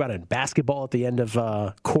 We talk about it in basketball at the end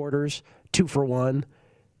of quarters, 2 for 1.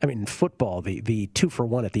 I mean, in football, the 2 for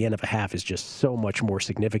 1 at the end of a half is just so much more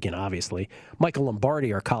significant, obviously. Michael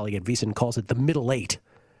Lombardi, our colleague at VSiN, calls it the middle 8,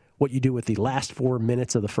 what you do with the last 4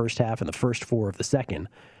 minutes of the first half and the first 4 of the second.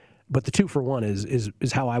 But the 2 for 1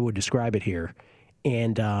 is how I would describe it here.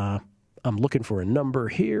 And I'm looking for a number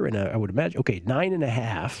here, and I would imagine,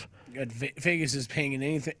 9.5. Vegas is paying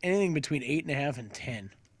anything between 8.5 and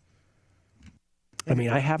 10. I mean,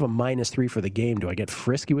 I have a -3 for the game. Do I get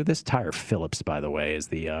frisky with this? Tyre Phillips, by the way, is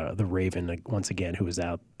the Raven, once again, who is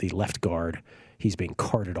out, the left guard. He's being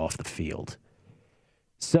carted off the field.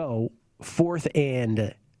 So, 4th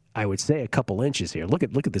and, I would say, a couple inches here. Look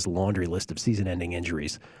at this laundry list of season-ending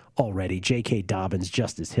injuries already. J.K. Dobbins,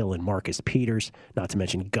 Justice Hill, and Marcus Peters, not to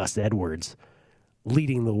mention Gus Edwards,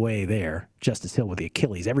 leading the way there. Justice Hill with the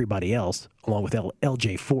Achilles. Everybody else, along with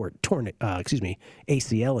L.J. Fort,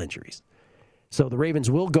 ACL injuries. So the Ravens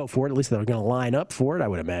will go for it. At least they're going to line up for it. I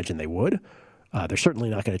would imagine they would. They're certainly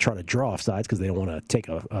not going to try to draw offsides because they don't want to take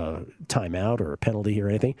a timeout or a penalty or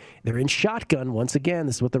anything. They're in shotgun once again.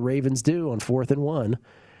 This is what the Ravens do on 4th and 1.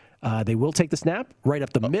 They will take the snap right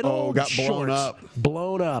up the middle. Got blown up.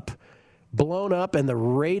 Blown up, and the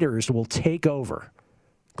Raiders will take over.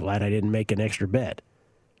 Glad I didn't make an extra bet.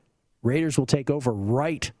 Raiders will take over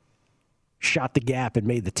right. Shot the gap and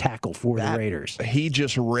made the tackle for the Raiders. He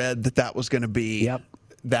just read that was going to be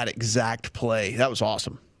that exact play. That was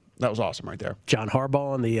awesome. That was awesome right there. John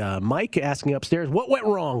Harbaugh on the mic asking upstairs, what went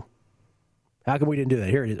wrong? How come we didn't do that?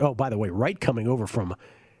 Here it is. Oh, by the way, Wright coming over from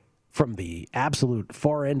the absolute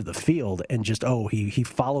far end of the field and just, he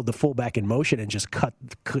followed the fullback in motion and just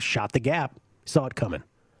shot the gap. Saw it coming.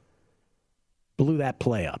 Blew that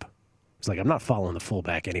play up. It's like, I'm not following the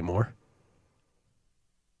fullback anymore.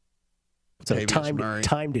 So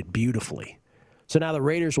timed it beautifully. So now the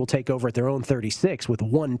Raiders will take over at their own 36 with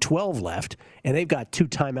 1:12 left, and they've got 2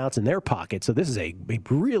 timeouts in their pocket. So this is a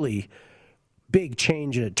really big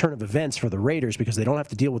turn of events for the Raiders because they don't have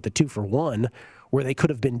to deal with the 2 for 1 where they could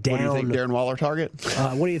have been down. What do you think, Darren Waller target?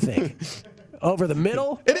 What do you think? Over the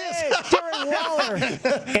middle? It is. Darren Waller.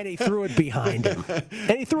 And he threw it behind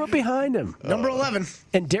him. Number 11.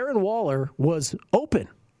 And Darren Waller was open.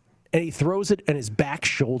 And he throws it in his back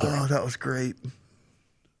shoulder. Oh, that was great.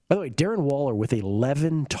 By the way, Darren Waller with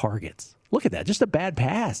 11 targets. Look at that. Just a bad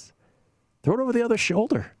pass. Throw it over the other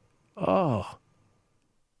shoulder. Oh.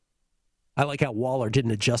 I like how Waller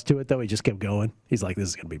didn't adjust to it, though. He just kept going. He's like, this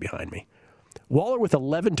is going to be behind me. Waller with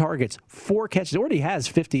 11 targets, 4 catches. Already has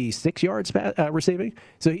 56 yards receiving.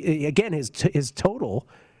 So, again, his total,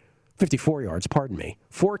 54 yards, pardon me.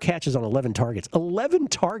 4 catches on 11 targets. 11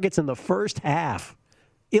 targets in the first half.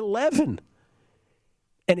 11.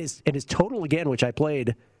 And his total, again, which I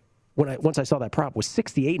played once I saw that prop, was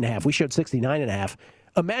 68.5. We showed 69.5.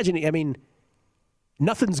 Imagine,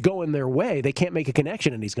 nothing's going their way. They can't make a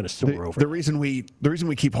connection, and he's going to soar over. The reason we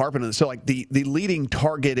keep harping on this, so the leading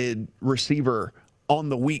targeted receiver on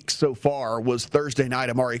the week so far was Thursday night.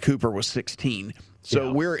 Amari Cooper was 16.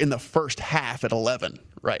 So we're in the first half at 11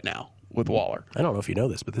 right now with Waller. I don't know if you know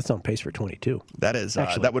this, but it's on pace for 22. That is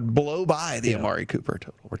actually, that would blow by the Amari Cooper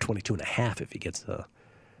total. Or 22.5 if he gets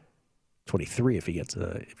 23 if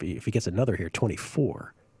he gets another here,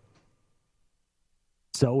 24.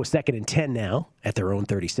 So a 2nd and 10 now at their own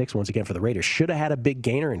 36. Once again for the Raiders. Should have had a big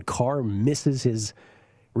gainer, and Carr misses his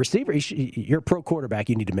receiver. You're a pro quarterback.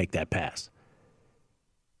 You need to make that pass.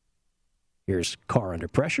 Here's Carr under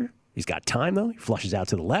pressure. He's got time, though. He flushes out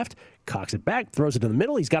to the left, cocks it back, throws it in the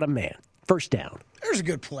middle. He's got a man. First down. There's a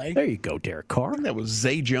good play. There you go, Derek Carr. That was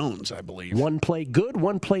Zay Jones, I believe. One play good,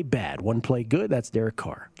 one play bad. One play good, that's Derek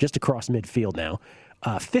Carr. Just across midfield now.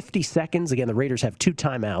 50 seconds. Again, the Raiders have 2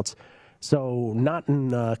 timeouts. So not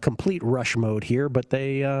in complete rush mode here, but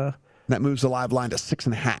they... that moves the live line to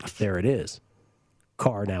 6.5. There it is.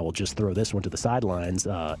 Carr now will just throw this one to the sidelines.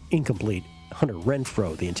 Incomplete. Hunter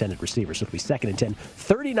Renfrow, the intended receiver. So it'll be 2nd and 10.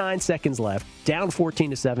 39 seconds left. Down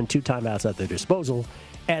 14-7. 2 timeouts at their disposal.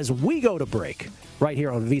 As we go to break, right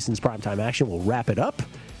here on VSiN's Primetime Action, we'll wrap it up.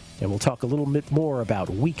 And we'll talk a little bit more about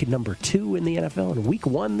week number 2 in the NFL and week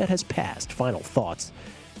 1 that has passed. Final thoughts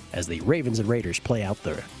as the Ravens and Raiders play out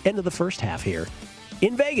the end of the first half here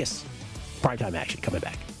in Vegas Primetime Action coming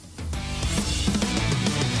back.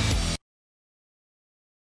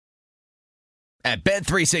 At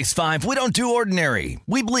Bet365, we don't do ordinary.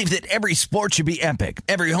 We believe that every sport should be epic.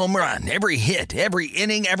 Every home run, every hit, every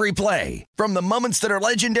inning, every play. From the moments that are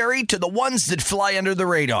legendary to the ones that fly under the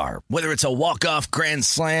radar. Whether it's a walk-off grand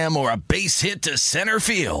slam or a base hit to center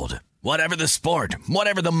field. Whatever the sport,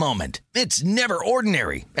 whatever the moment. It's never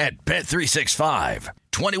ordinary at Bet365.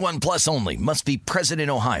 21 plus only. Must be present in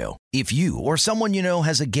Ohio. If you or someone you know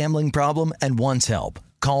has a gambling problem and wants help,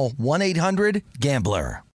 call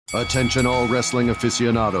 1-800-GAMBLER. Attention all wrestling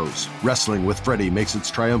aficionados. Wrestling with Freddie makes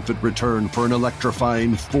its triumphant return for an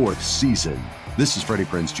electrifying 4th season. This is Freddie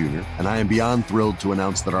Prinze Jr., and I am beyond thrilled to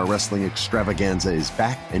announce that our wrestling extravaganza is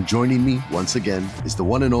back, and joining me once again is the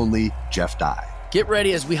one and only Jeff Dye. Get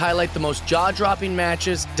ready as we highlight the most jaw-dropping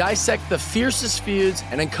matches, dissect the fiercest feuds,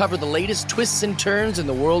 and uncover the latest twists and turns in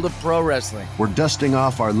the world of pro wrestling. We're dusting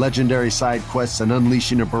off our legendary side quests and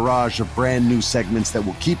unleashing a barrage of brand new segments that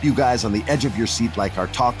will keep you guys on the edge of your seat like our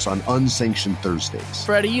talks on Unsanctioned Thursdays.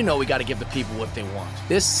 Freddie, you know we got to give the people what they want.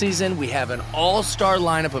 This season, we have an all-star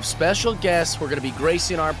lineup of special guests who are going to be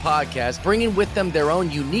gracing our podcast, bringing with them their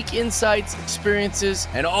own unique insights, experiences,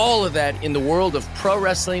 and all of that in the world of pro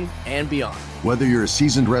wrestling and beyond. Whether you're a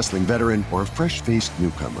seasoned wrestling veteran or a fresh-faced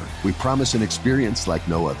newcomer, we promise an experience like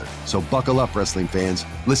no other. So buckle up, wrestling fans.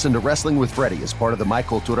 Listen to Wrestling with Freddie as part of the My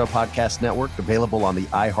Cultura Podcast Network, available on the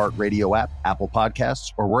iHeartRadio app, Apple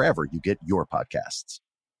Podcasts, or wherever you get your podcasts.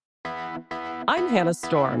 I'm Hannah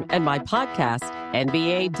Storm, and my podcast,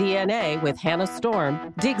 NBA DNA with Hannah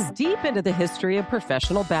Storm, digs deep into the history of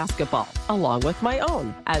professional basketball, along with my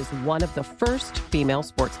own, as one of the first female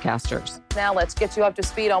sportscasters. Now let's get you up to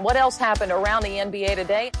speed on what else happened around the NBA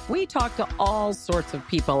today. We talked to all sorts of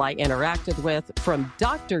people I interacted with, from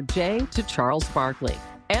Dr. J to Charles Barkley,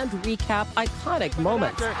 and recap iconic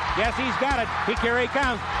moments. Yes, he's got it. Here he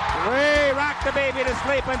comes. Way rock the baby to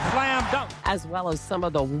sleep and slam dunk. As well as some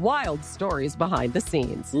of the wild stories behind the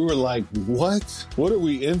scenes. We were like, what? What are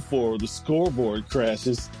we in for? The scoreboard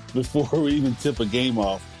crashes before we even tip a game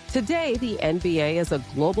off. Today, the NBA is a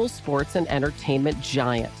global sports and entertainment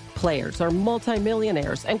giant. Players are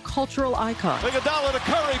multimillionaires and cultural icons. Iguodala to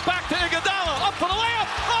Curry, back to Iguodala, up for the layup.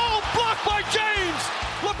 Oh, blocked by James.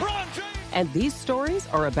 LeBron James. And these stories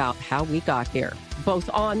are about how we got here, both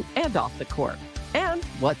on and off the court. And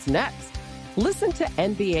what's next? Listen to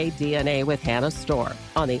NBA DNA with Hannah Storm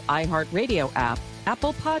on the iHeartRadio app,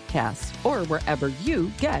 Apple Podcasts, or wherever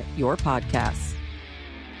you get your podcasts.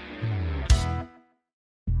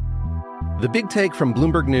 The Big Take from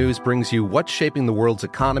Bloomberg News brings you what's shaping the world's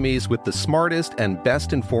economies with the smartest and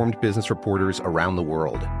best-informed business reporters around the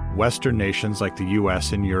world. Western nations like the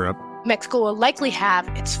U.S. and Europe. Mexico will likely have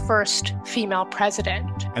its first female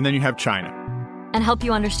president. And then you have China. And help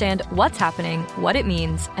you understand what's happening, what it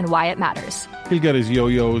means, and why it matters. He'll get his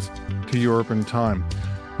yo-yos to Europe in time.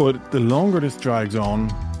 But the longer this drags on,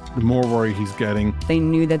 the more worry he's getting. They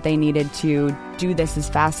knew that they needed to do this as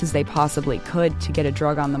fast as they possibly could to get a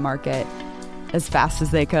drug on the market as fast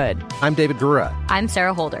as they could. I'm David Gura. I'm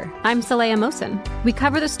Sarah Holder. I'm Saleha Mohsen. We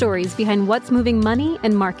cover the stories behind what's moving money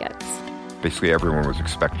and markets. Basically, everyone was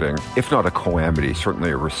expecting, if not a calamity, certainly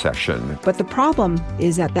a recession. But the problem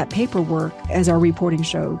is that paperwork, as our reporting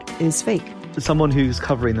showed, is fake. As someone who's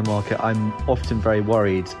covering the market, I'm often very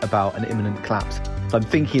worried about an imminent collapse. I'm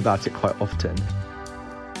thinking about it quite often.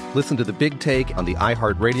 Listen to The Big Take on the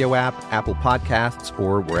iHeartRadio app, Apple Podcasts,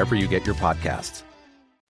 or wherever you get your podcasts.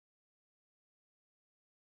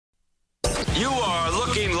 You are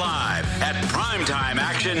looking live at Primetime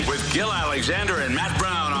Action with Gil Alexander and Matt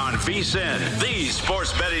Brown on VSiN, the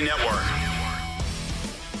Sports Betting Network.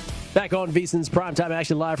 Back on VSiN's Primetime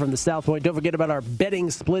Action live from the South Point. Don't forget about our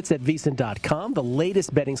betting splits at VSiN.com. The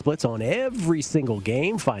latest betting splits on every single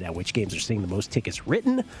game. Find out which games are seeing the most tickets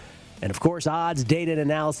written. And, of course, odds, data, and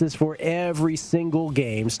analysis for every single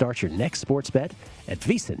game. Start your next sports bet at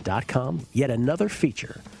VSiN.com. Yet another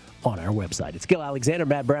feature on our website. It's Gil Alexander,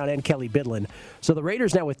 Matt Brown, and Kelly Bidlin. So the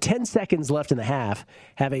Raiders now with 10 seconds left in the half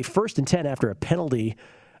have a 1st and 10 after a penalty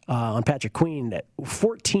on Patrick Queen at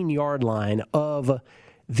 14-yard line of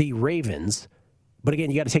the Ravens. But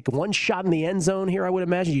again, you got to take one shot in the end zone here, I would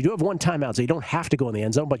imagine. You do have one timeout, so you don't have to go in the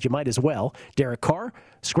end zone, but you might as well. Derek Carr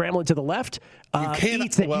scrambling to the left. You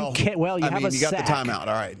can't. You have a you got sack. the timeout.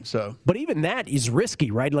 All right. So, but even that is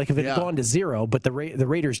risky, right? Like if it had gone to 0, but the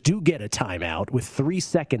Raiders do get a timeout with 3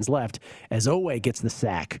 seconds left as Oweh gets the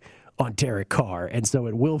sack on Derek Carr, and so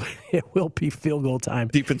it will be field goal time.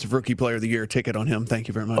 Defensive Rookie Player of the Year ticket on him. Thank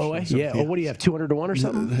you very much. Oweh, yeah. Oh, what do you have? 200 to 1 or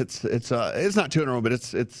something? It's not 200, but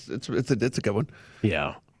it's a good one.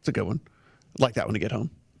 Yeah, it's a good one. I'd like that one to get home.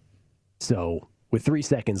 So with 3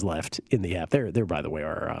 seconds left in the app, there by the way,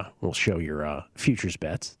 we'll show your futures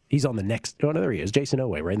bets. He's on the next. Oh, no, there he is. Jason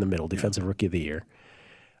Oweh, right in the middle, Defensive Rookie of the Year.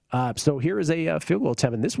 So here is a field goal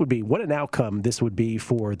attempt, and this would be what an outcome this would be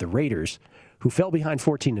for the Raiders, who fell behind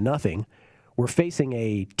 14-0. We're facing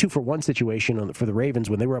a 2-for-1 situation for the Ravens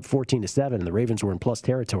when they were up 14-7, and the Ravens were in plus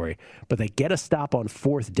territory. But they get a stop on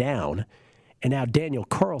 4th down, and now Daniel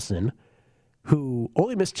Carlson, who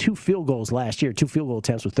only missed 2 field goals last year, 2 field goal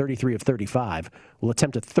attempts with 33 of 35, will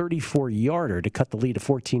attempt a 34-yarder to cut the lead to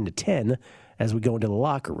 14-10 as we go into the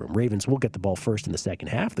locker room. Ravens will get the ball first in the second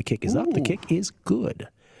half. The kick is up. The kick is good.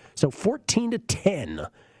 So 14-10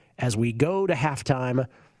 as we go to halftime.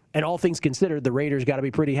 And all things considered, the Raiders got to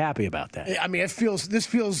be pretty happy about that. I mean, this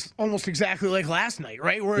feels almost exactly like last night,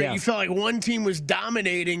 right? Where you felt like one team was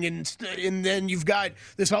dominating, and then you've got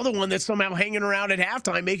this other one that's somehow hanging around at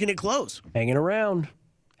halftime, making it close. Hanging around.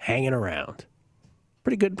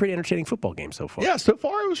 Pretty good, pretty entertaining football game so far. Yeah, so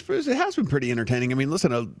far it has been pretty entertaining. I mean,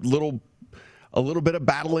 listen, a little bit of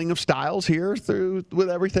battling of styles here with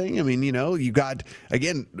everything. I mean, you got,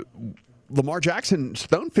 again, Lamar Jackson's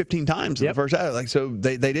thrown 15 times in the first half. So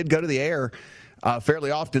they did go to the air fairly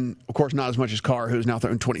often. Of course, not as much as Carr, who's now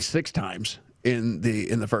thrown 26 times in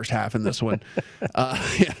the first half in this one.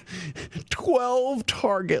 12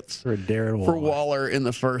 targets for Waller in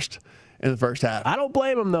the first half. I don't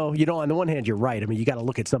blame him, though. On the one hand, you're right. I mean, you got to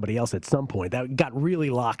look at somebody else at some point. That got really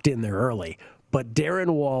locked in there early. But Darren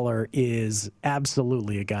Waller is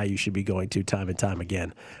absolutely a guy you should be going to time and time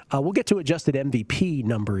again. We'll get to adjusted MVP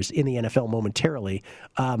numbers in the NFL momentarily.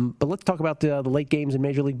 But let's talk about the late games in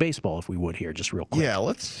Major League Baseball, if we would here, just real quick. Yeah,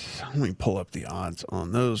 let me pull up the odds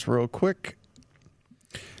on those real quick.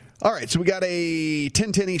 All right, so we got a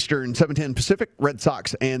 10-10 Eastern, 7-10 Pacific, Red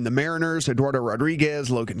Sox and the Mariners, Eduardo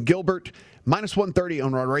Rodriguez, Logan Gilbert, minus 130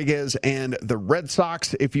 on Rodriguez, and the Red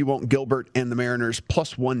Sox, if you want Gilbert and the Mariners,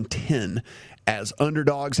 plus 110 as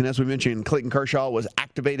underdogs. And as we mentioned, Clayton Kershaw was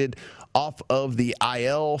activated off of the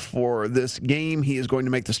IL for this game. He is going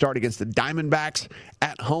to make the start against the Diamondbacks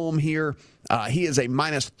at home here. He is a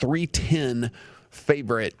minus 310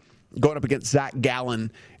 favorite going up against Zach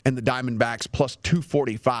Gallen and the Diamondbacks, plus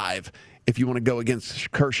 245 if you want to go against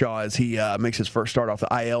Kershaw as he makes his first start off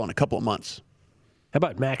the IL in a couple of months. How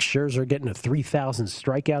about Max Scherzer getting to 3,000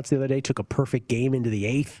 strikeouts the other day, took a perfect game into the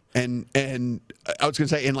 8th? And I was going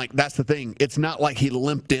to say, and that's the thing. It's not like he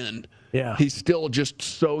limped in. Yeah. He's still just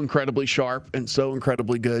so incredibly sharp and so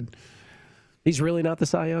incredibly good. He's really not the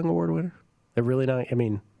Cy Young Award winner? They're really not, I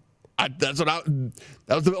mean... that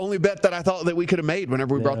was the only bet that I thought that we could have made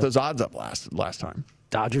whenever we brought those odds up last time.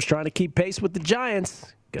 Dodgers trying to keep pace with the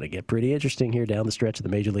Giants. Going to get pretty interesting here down the stretch of the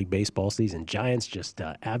Major League Baseball season. Giants just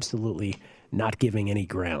absolutely not giving any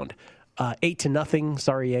ground. 8-0.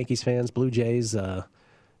 Sorry, Yankees fans. Blue Jays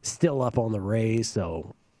still up on the Rays.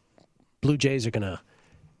 So Blue Jays are going to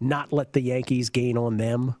not let the Yankees gain on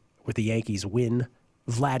them with the Yankees win.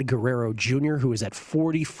 Vlad Guerrero Jr., who is at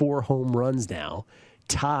 44 home runs now,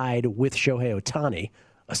 tied with Shohei Ohtani,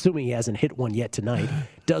 assuming he hasn't hit one yet tonight,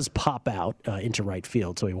 does pop out into right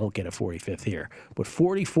field, so he won't get a 45th here. But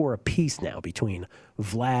 44 apiece now between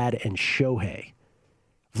Vlad and Shohei.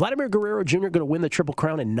 Vladimir Guerrero Jr. going to win the Triple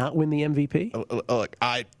Crown and not win the MVP? Look,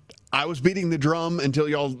 I was beating the drum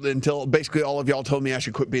until basically all of y'all told me I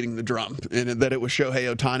should quit beating the drum, and that it was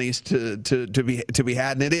Shohei Ohtani's to be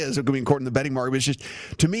had, and it is. I mean, according to the betting market, it's just,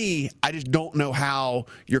 to me, I just don't know how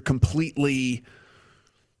you're completely.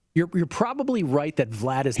 You're probably right that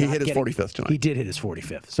Vlad is. He hit his 45th tonight. He did hit his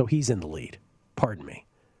 45th, so he's in the lead. Pardon me.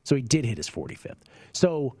 So he did hit his 45th.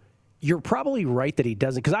 So you're probably right that he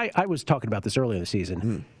doesn't, because I was talking about this earlier in the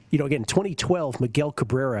season. Again, 2012, Miguel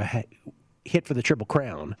Cabrera hit for the Triple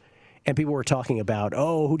Crown, and people were talking about,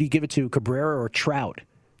 who do you give it to, Cabrera or Trout?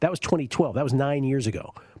 That was 2012. That was 9 years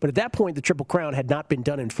ago. But at that point, the Triple Crown had not been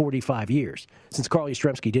done in 45 years, since Carl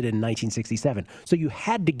Yastrzemski did it in 1967. So you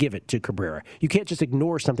had to give it to Cabrera. You can't just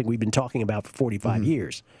ignore something we've been talking about for 45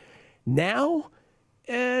 years. Now,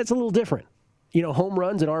 it's a little different. Home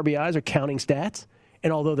runs and RBIs are counting stats,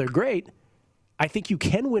 and although they're great, I think you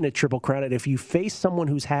can win a Triple Crown, and if you face someone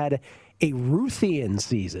who's had a Ruthian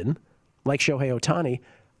season, like Shohei Ohtani,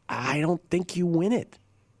 I don't think you win it.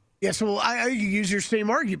 Yeah, so I use your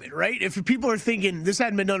same argument, right? If people are thinking this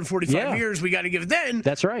hadn't been done in 45 years, we got to give it then.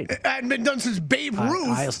 That's right. It hadn't been done since Babe Ruth.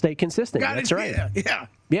 I'll stay consistent. That's right.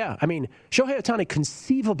 Yeah. I mean, Shohei Ohtani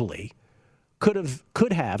conceivably could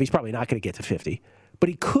have. He's probably not going to get to 50, but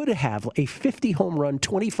he could have a 50 home run,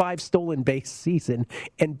 25 stolen base season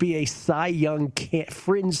and be a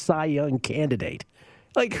fringe Cy Young candidate.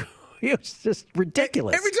 Like, It was just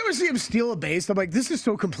ridiculous. Every time I see him steal a base, I'm like, this is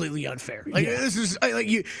so completely unfair. Like this is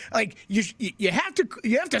you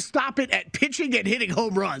have to stop it at pitching and hitting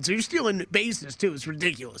home runs. So you're stealing bases too. It's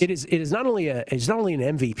ridiculous. It is not only an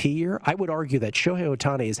MVP year. I would argue that Shohei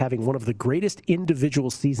Ohtani is having one of the greatest individual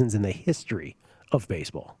seasons in the history of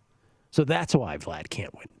baseball. So that's why Vlad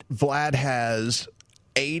can't win. Vlad has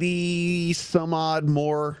 80 some odd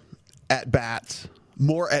more at-bats than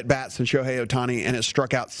Shohei Ohtani, and has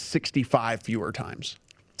struck out 65 fewer times.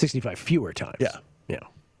 65 fewer times? Yeah.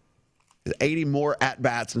 80 more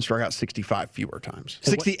at-bats and struck out 65 fewer times.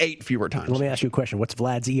 68 fewer times. Let me ask you a question. What's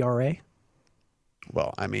Vlad's ERA?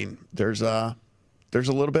 Well, I mean, there's a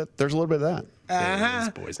little bit of that.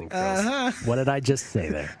 Boys and girls. What did I just say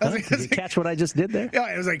there? Did you catch what I just did there?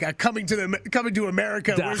 Yeah, it was like coming to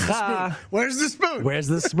America. Where's the spoon? Where's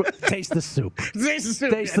the spoon? Taste the soup. Taste the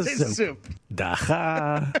soup. Taste the soup.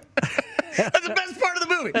 Daha. That's the best part of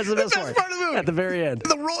the movie. That's the best part of the movie. At the very end.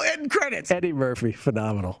 The roll end credits. Eddie Murphy,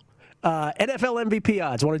 phenomenal. NFL MVP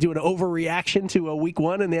odds. Want to do an overreaction to a week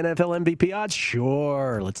one in the NFL MVP odds?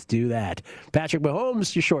 Sure, let's do that. Patrick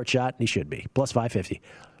Mahomes, your short shot. He should be. Plus 550.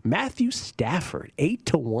 Matthew Stafford,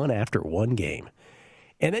 8-1 after one game.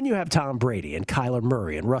 And then you have Tom Brady and Kyler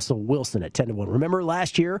Murray and Russell Wilson at 10-1. Remember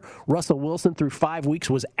last year, Russell Wilson through 5 weeks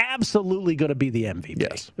was absolutely going to be the MVP.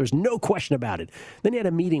 Yes. There's no question about it. Then he had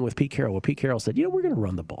a meeting with Pete Carroll where Pete Carroll said, we're going to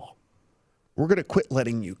run the ball. We're going to quit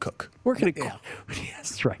letting you cook. We're going to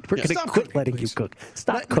That's right. We're going to quit letting you cook.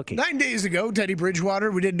 Stop cooking. 9 days ago, Teddy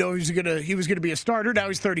Bridgewater, we didn't know he was going to be a starter. Now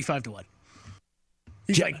he's 35-1.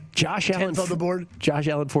 He's Josh Allen on the board. Josh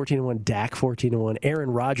Allen 14-1, Dak 14-1,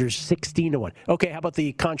 Aaron Rodgers 16-1. Okay, how about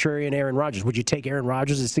the contrarian Aaron Rodgers? Would you take Aaron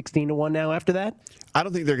Rodgers at 16-1 now after that? I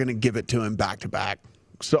don't think they're going to give it to him back to back.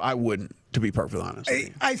 So I wouldn't, to be perfectly honest.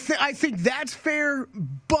 I think that's fair,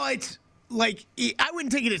 but I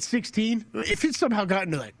wouldn't take it at 16. If it's somehow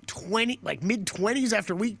gotten to 20, mid-20s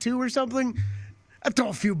after week 2 or something, I'd throw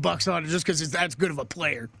a few bucks on it just because it's that good of a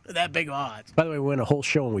player, that big of odds. By the way, we went a whole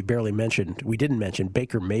show and we didn't mention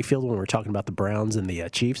Baker Mayfield when we were talking about the Browns and the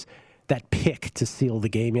Chiefs. That pick to seal the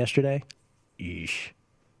game yesterday, yeesh.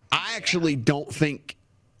 I actually don't think,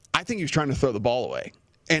 I think he was trying to throw the ball away.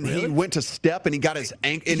 And really? He went to step, and he got his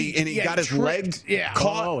ankle, and he got his leg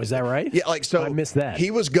caught. Oh, is that right? Yeah, so I missed that. He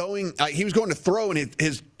was going to throw,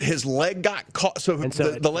 and his leg got caught. So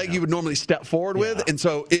the leg you would normally step forward with, and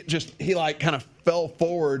so he kind of fell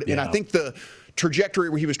forward. Yeah. And I think the trajectory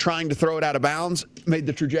where he was trying to throw it out of bounds made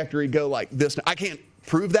the trajectory go like this. I can't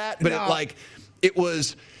prove that, but it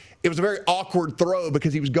was a very awkward throw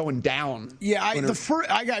because he was going down. Yeah, I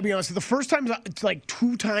got to be honest. The first time, it's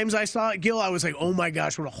 2 times I saw it, Gil, I was like, oh my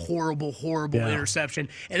gosh, what a horrible interception.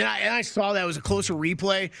 And then I saw that it was a closer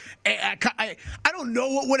replay. And I don't know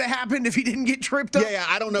what would have happened if he didn't get tripped up. Yeah,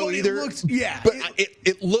 I don't know either. But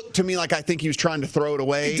it looked to me like I think he was trying to throw it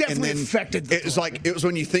away. It definitely affected the throw. It was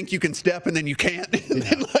when you think you can step and then you can't. I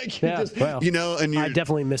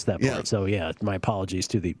definitely missed that part. So, my apologies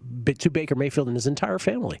to Baker Mayfield and his entire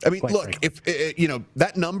family. I mean, look, if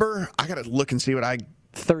that number, I got to look and see what I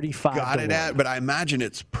 35 got it at, but I imagine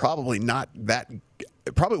it's probably not that.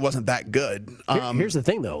 It probably wasn't that good. Here's the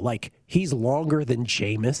thing, though. He's longer than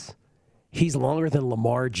Jameis. He's longer than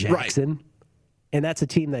Lamar Jackson. Right. And that's a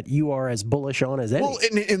team that you are as bullish on as any. Well,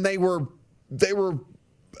 and they were.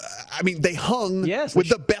 I mean, they hung with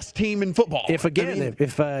the best team in football.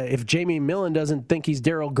 If Jamie Millen doesn't think he's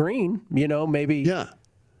Darrell Green, maybe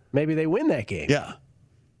they win that game. Yeah.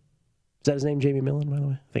 Is that his name, Jamie Millen, by the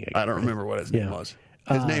way? I don't remember what his name was.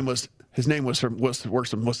 His name was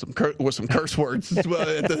some curse words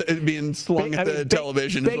being slung at the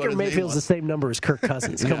television. Baker Mayfield's the same number as Kirk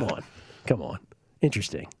Cousins. Come on.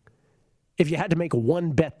 Interesting. If you had to make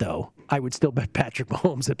one bet, though, I would still bet Patrick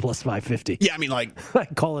Mahomes at plus 550. Yeah, I mean, I'd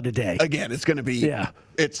call it a day. Again, it's going to be. Yeah.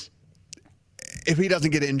 If he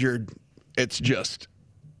doesn't get injured, it's just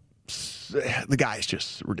the guy's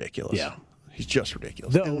just ridiculous. Yeah. He's just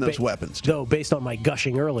ridiculous. And those weapons, too. Though, based on my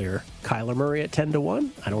gushing earlier, Kyler Murray at 10-1,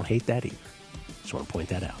 I don't hate that either. Just want to point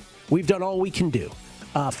that out. We've done all we can do.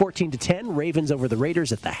 14-10, Ravens over the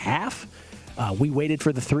Raiders at the half. We waited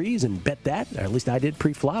for the threes and bet that, or at least I did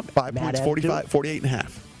pre-flop. 5 points, 48.5.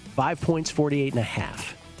 5 points,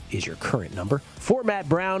 48.5 is your current number. For Matt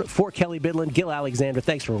Brown, for Kelly Bidlin, Gil Alexander,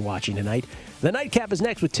 thanks for watching tonight. The Nightcap is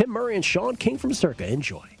next with Tim Murray and Sean King from Circa.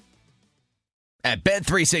 Enjoy. At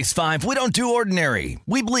Bet365, we don't do ordinary.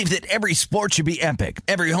 We believe that every sport should be epic.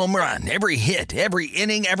 Every home run, every hit, every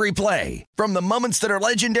inning, every play. From the moments that are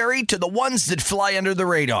legendary to the ones that fly under the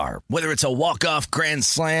radar. Whether it's a walk-off grand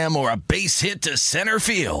slam or a base hit to center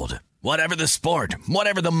field. Whatever the sport,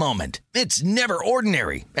 whatever the moment, it's never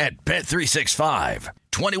ordinary at Bet365.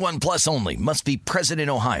 21 plus only. Must be present in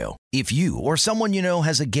Ohio. If you or someone you know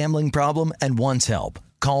has a gambling problem and wants help,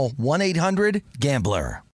 call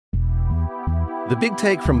 1-800-GAMBLER. The Big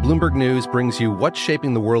Take from Bloomberg News brings you what's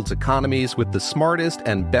shaping the world's economies with the smartest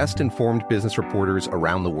and best-informed business reporters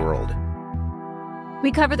around the world.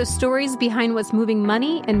 We cover the stories behind what's moving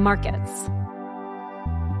money and markets,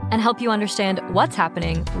 and help you understand what's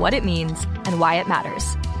happening, what it means, and why it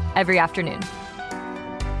matters every afternoon.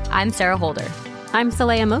 I'm Sarah Holder. I'm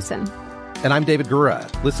Saleha Mohsin. And I'm David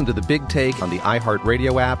Gura. Listen to The Big Take on the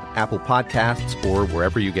iHeartRadio app, Apple Podcasts, or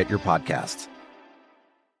wherever you get your podcasts.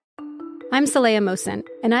 I'm Saleha Mohsin,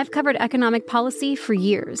 and I've covered economic policy for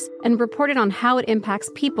years and reported on how it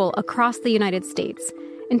impacts people across the United States.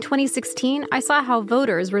 In 2016, I saw how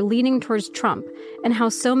voters were leaning towards Trump and how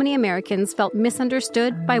so many Americans felt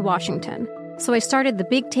misunderstood by Washington. So I started The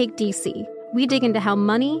Big Take DC. We dig into how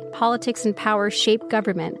money, politics, and power shape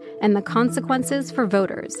government and the consequences for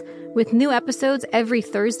voters. With new episodes every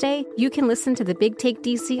Thursday, you can listen to The Big Take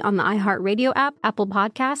DC on the iHeartRadio app, Apple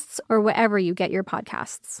Podcasts, or wherever you get your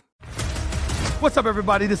podcasts. What's up,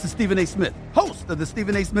 everybody? This is Stephen A. Smith, host of the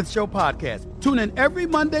Stephen A. Smith Show podcast. Tune in every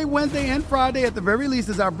Monday, Wednesday, and Friday at the very least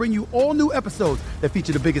as I bring you all new episodes that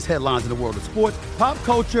feature the biggest headlines in the world of sports, pop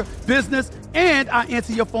culture, business, and I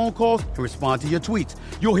answer your phone calls and respond to your tweets.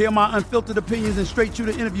 You'll hear my unfiltered opinions and straight-shooter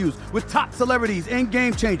interviews with top celebrities and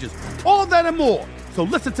game changers. All that and more. So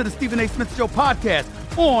listen to the Stephen A. Smith Show podcast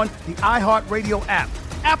on the iHeartRadio app,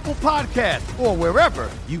 Apple Podcasts, or wherever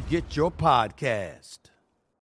you get your podcasts.